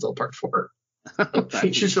Pamela until part 4.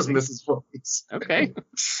 She's just Mrs. Voorhees. Okay.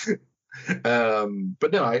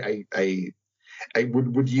 But no, I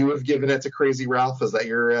would you have given it to Crazy Ralph? Is that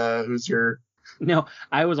your who's your? No,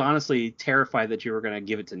 I was honestly terrified that you were gonna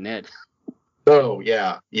give it to Ned. Oh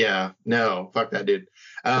yeah, no, fuck that dude.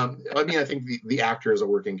 I mean, I think the actor is a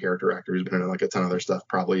working character actor who's been in like a ton of other stuff,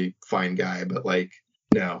 probably fine guy, but like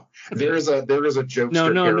no, there is a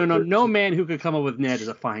jokester. No man who could come up with Ned is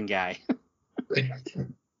a fine guy. I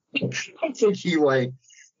think he like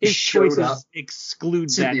his choices exclude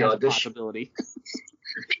that as a possibility.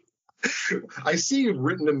 I see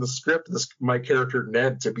written in the script my character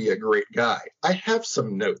Ned to be a great guy. I have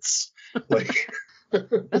some notes. Like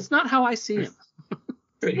that's not how I see him.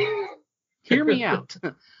 Hear me out.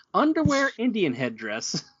 Underwear, Indian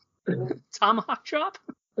headdress, tomahawk chop.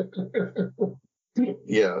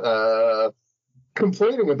 Yeah,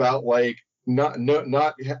 complaining about like not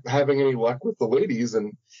having any luck with the ladies,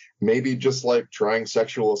 and maybe just like trying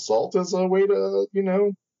sexual assault as a way to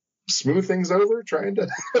smooth things over. Trying to.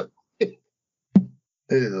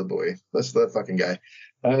 Oh boy, that's the fucking guy.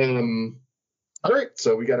 All right,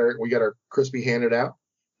 so we got our crispy handed out.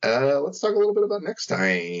 Let's talk a little bit about next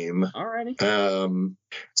time. Alrighty.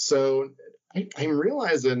 So I'm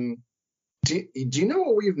realizing. Do you know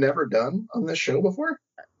what we've never done on this show before?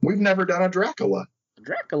 We've never done a Dracula.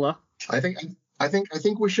 Dracula. I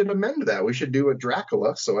think we should amend that. We should do a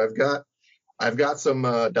Dracula. So I've got some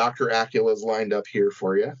Dr. Aculas lined up here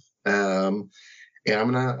for you. And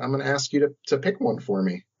I'm gonna ask you to pick one for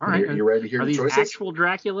me. All right. You ready to hear the choices? Are these actual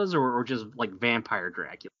Draculas or just like vampire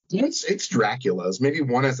Dracula? It's Draculas. Maybe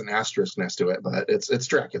one has an asterisk next to it, but it's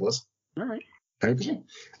Draculas. All right. Okay.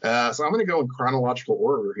 So I'm gonna go in chronological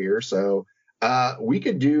order here. So we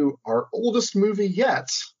could do our oldest movie yet,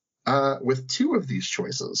 with two of these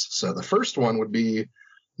choices. So the first one would be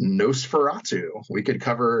Nosferatu. We could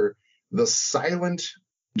cover the silent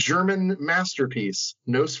German masterpiece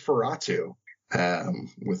Nosferatu,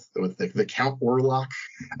 with the Count Orlok,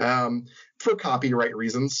 for copyright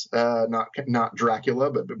reasons, not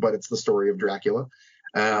Dracula, but it's the story of Dracula.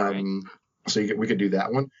 Right. So we could do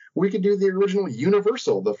that one. We could do the original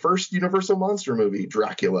Universal, the first Universal monster movie,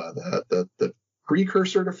 Dracula, the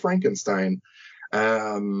precursor to Frankenstein.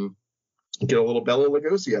 Get a little Bela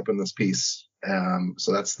Lugosi up in this piece.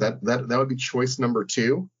 So that would be choice number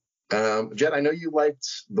two. Jed, I know you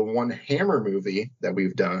liked the one Hammer movie that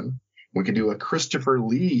we've done. We could do a Christopher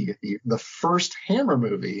Lee, the first Hammer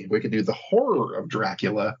movie. We could do the horror of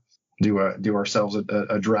Dracula. Do ourselves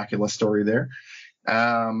a Dracula story there.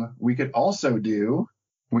 We could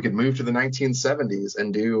move to the 1970s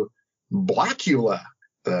and do Blackula.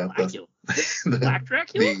 Black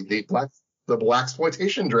Dracula? The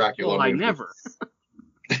blaxploitation Dracula movie. I never.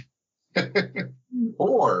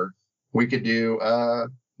 Or we could do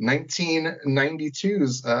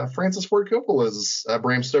 1992's Francis Ford Coppola's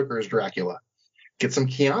Bram Stoker's Dracula. Get some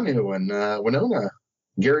Keanu and Winona,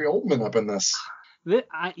 Gary Oldman up in this.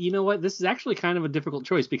 You know what? This is actually kind of a difficult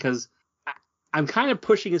choice because I'm kind of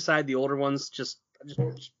pushing aside the older ones just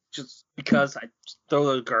because I just throw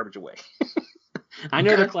those garbage away. I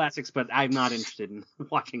know they're classics, but I'm not interested in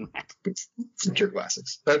watching that. It's your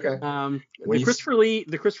classics. Okay. The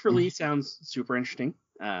Christopher Lee sounds super interesting.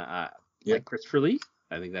 Like Christopher Lee,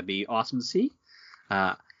 I think that'd be awesome to see.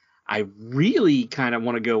 I really kind of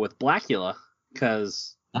want to go with Blackula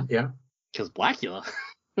because Blackula.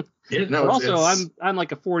 Yeah, no, but also, I'm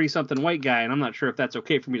like a 40-something white guy, and I'm not sure if that's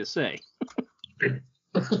okay for me to say.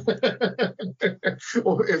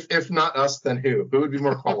 Well, if not us, then who? Who would be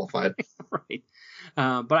more qualified? Right.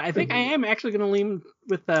 But I think I am actually going to lean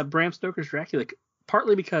with Bram Stoker's Dracula,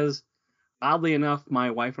 partly because, oddly enough,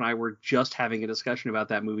 my wife and I were just having a discussion about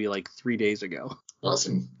that movie like 3 days ago.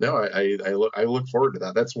 Awesome. No, I look forward to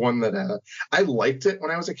that. That's one that I liked it when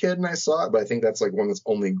I was a kid and I saw it, but I think that's like one that's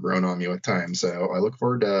only grown on me with time. So I look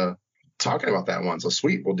forward to talking about that one. So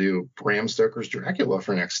sweet. We'll do Bram Stoker's Dracula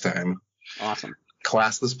for next time. Awesome.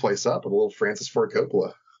 Class this place up with a little Francis Ford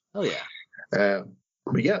Coppola. Oh yeah.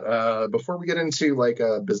 But yeah, before we get into like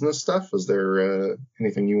business stuff, is there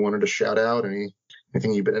anything you wanted to shout out?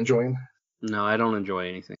 Anything you've been enjoying? No, I don't enjoy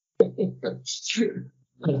anything.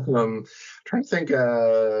 Trying to think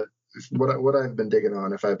what I've been digging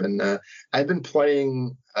on. If I've been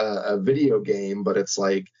playing a video game, but it's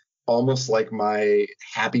like almost like my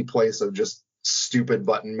happy place of just stupid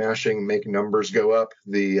button mashing, make numbers go up.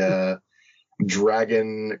 The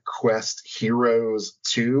Dragon Quest Heroes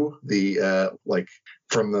 2, the like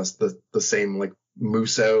from the same like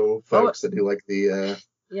Muso folks that do like the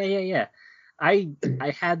yeah. I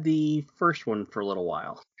had the first one for a little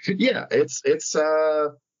while. Yeah, it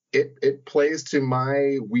plays to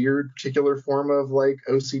my weird particular form of like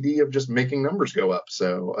OCD of just making numbers go up.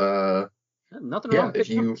 So nothing wrong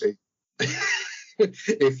with numbers.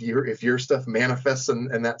 if your stuff manifests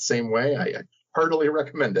in that same way, I heartily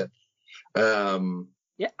recommend it.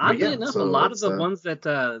 Oddly enough, a lot of the ones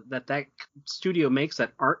that studio makes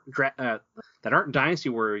that aren't Dynasty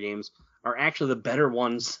Warrior games are actually the better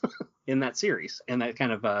ones in that series and that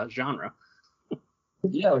kind of genre.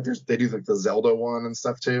 Yeah, like they do like the Zelda one and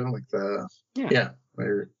stuff too. Like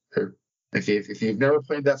if you've never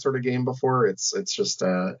played that sort of game before, it's just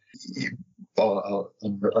a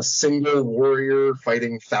single warrior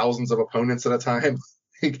fighting thousands of opponents at a time.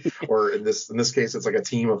 Or in this case, it's like a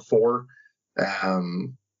team of 4,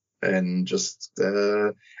 and just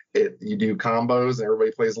you do combos and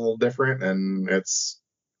everybody plays a little different, and it's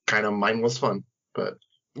kind of mindless fun. But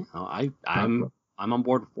I'm on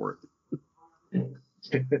board for it.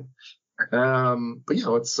 But yeah,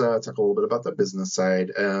 let's talk a little bit about the business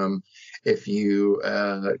side. If you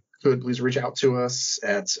could please reach out to us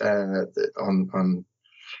on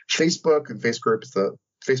Facebook. And the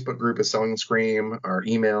Facebook group is Selling the Scream. Our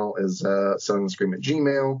email is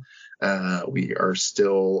sellingthescream@gmail.com. We are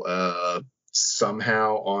still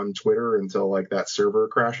somehow on Twitter until like that server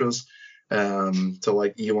crashes. Till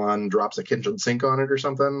like Elon drops a kitchen sink on it or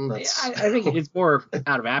something. I think it's more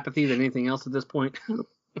out of apathy than anything else at this point.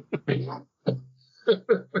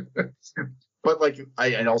 But like,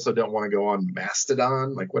 I also don't want to go on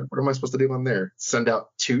Mastodon. Like, what am I supposed to do on there? Send out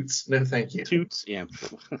toots? No, thank you. Toots, yeah.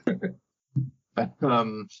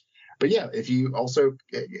 But yeah, if you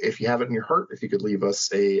have it in your heart, if you could leave us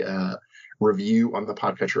a review on the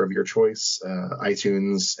podcatcher of your choice,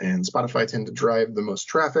 iTunes and Spotify tend to drive the most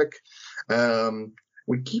traffic.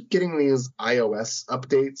 we keep getting these iOS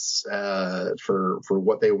updates for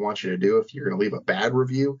what they want you to do if you're going to leave a bad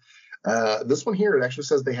review. This one here, it actually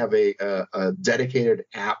says they have a dedicated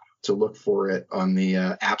app to look for it on the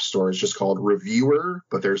App Store. It's just called Reviewer,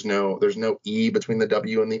 but there's no E between the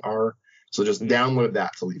W and the R. So just download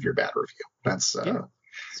that to leave your bad review. That's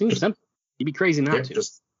seems simple. You'd be crazy not to.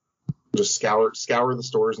 Just scour the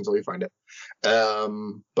stores until you find it.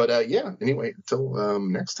 But yeah, anyway, until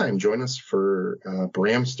next time, join us for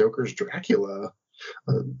Bram Stoker's Dracula.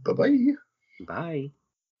 Bye-bye. Bye.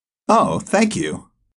 Oh, thank you.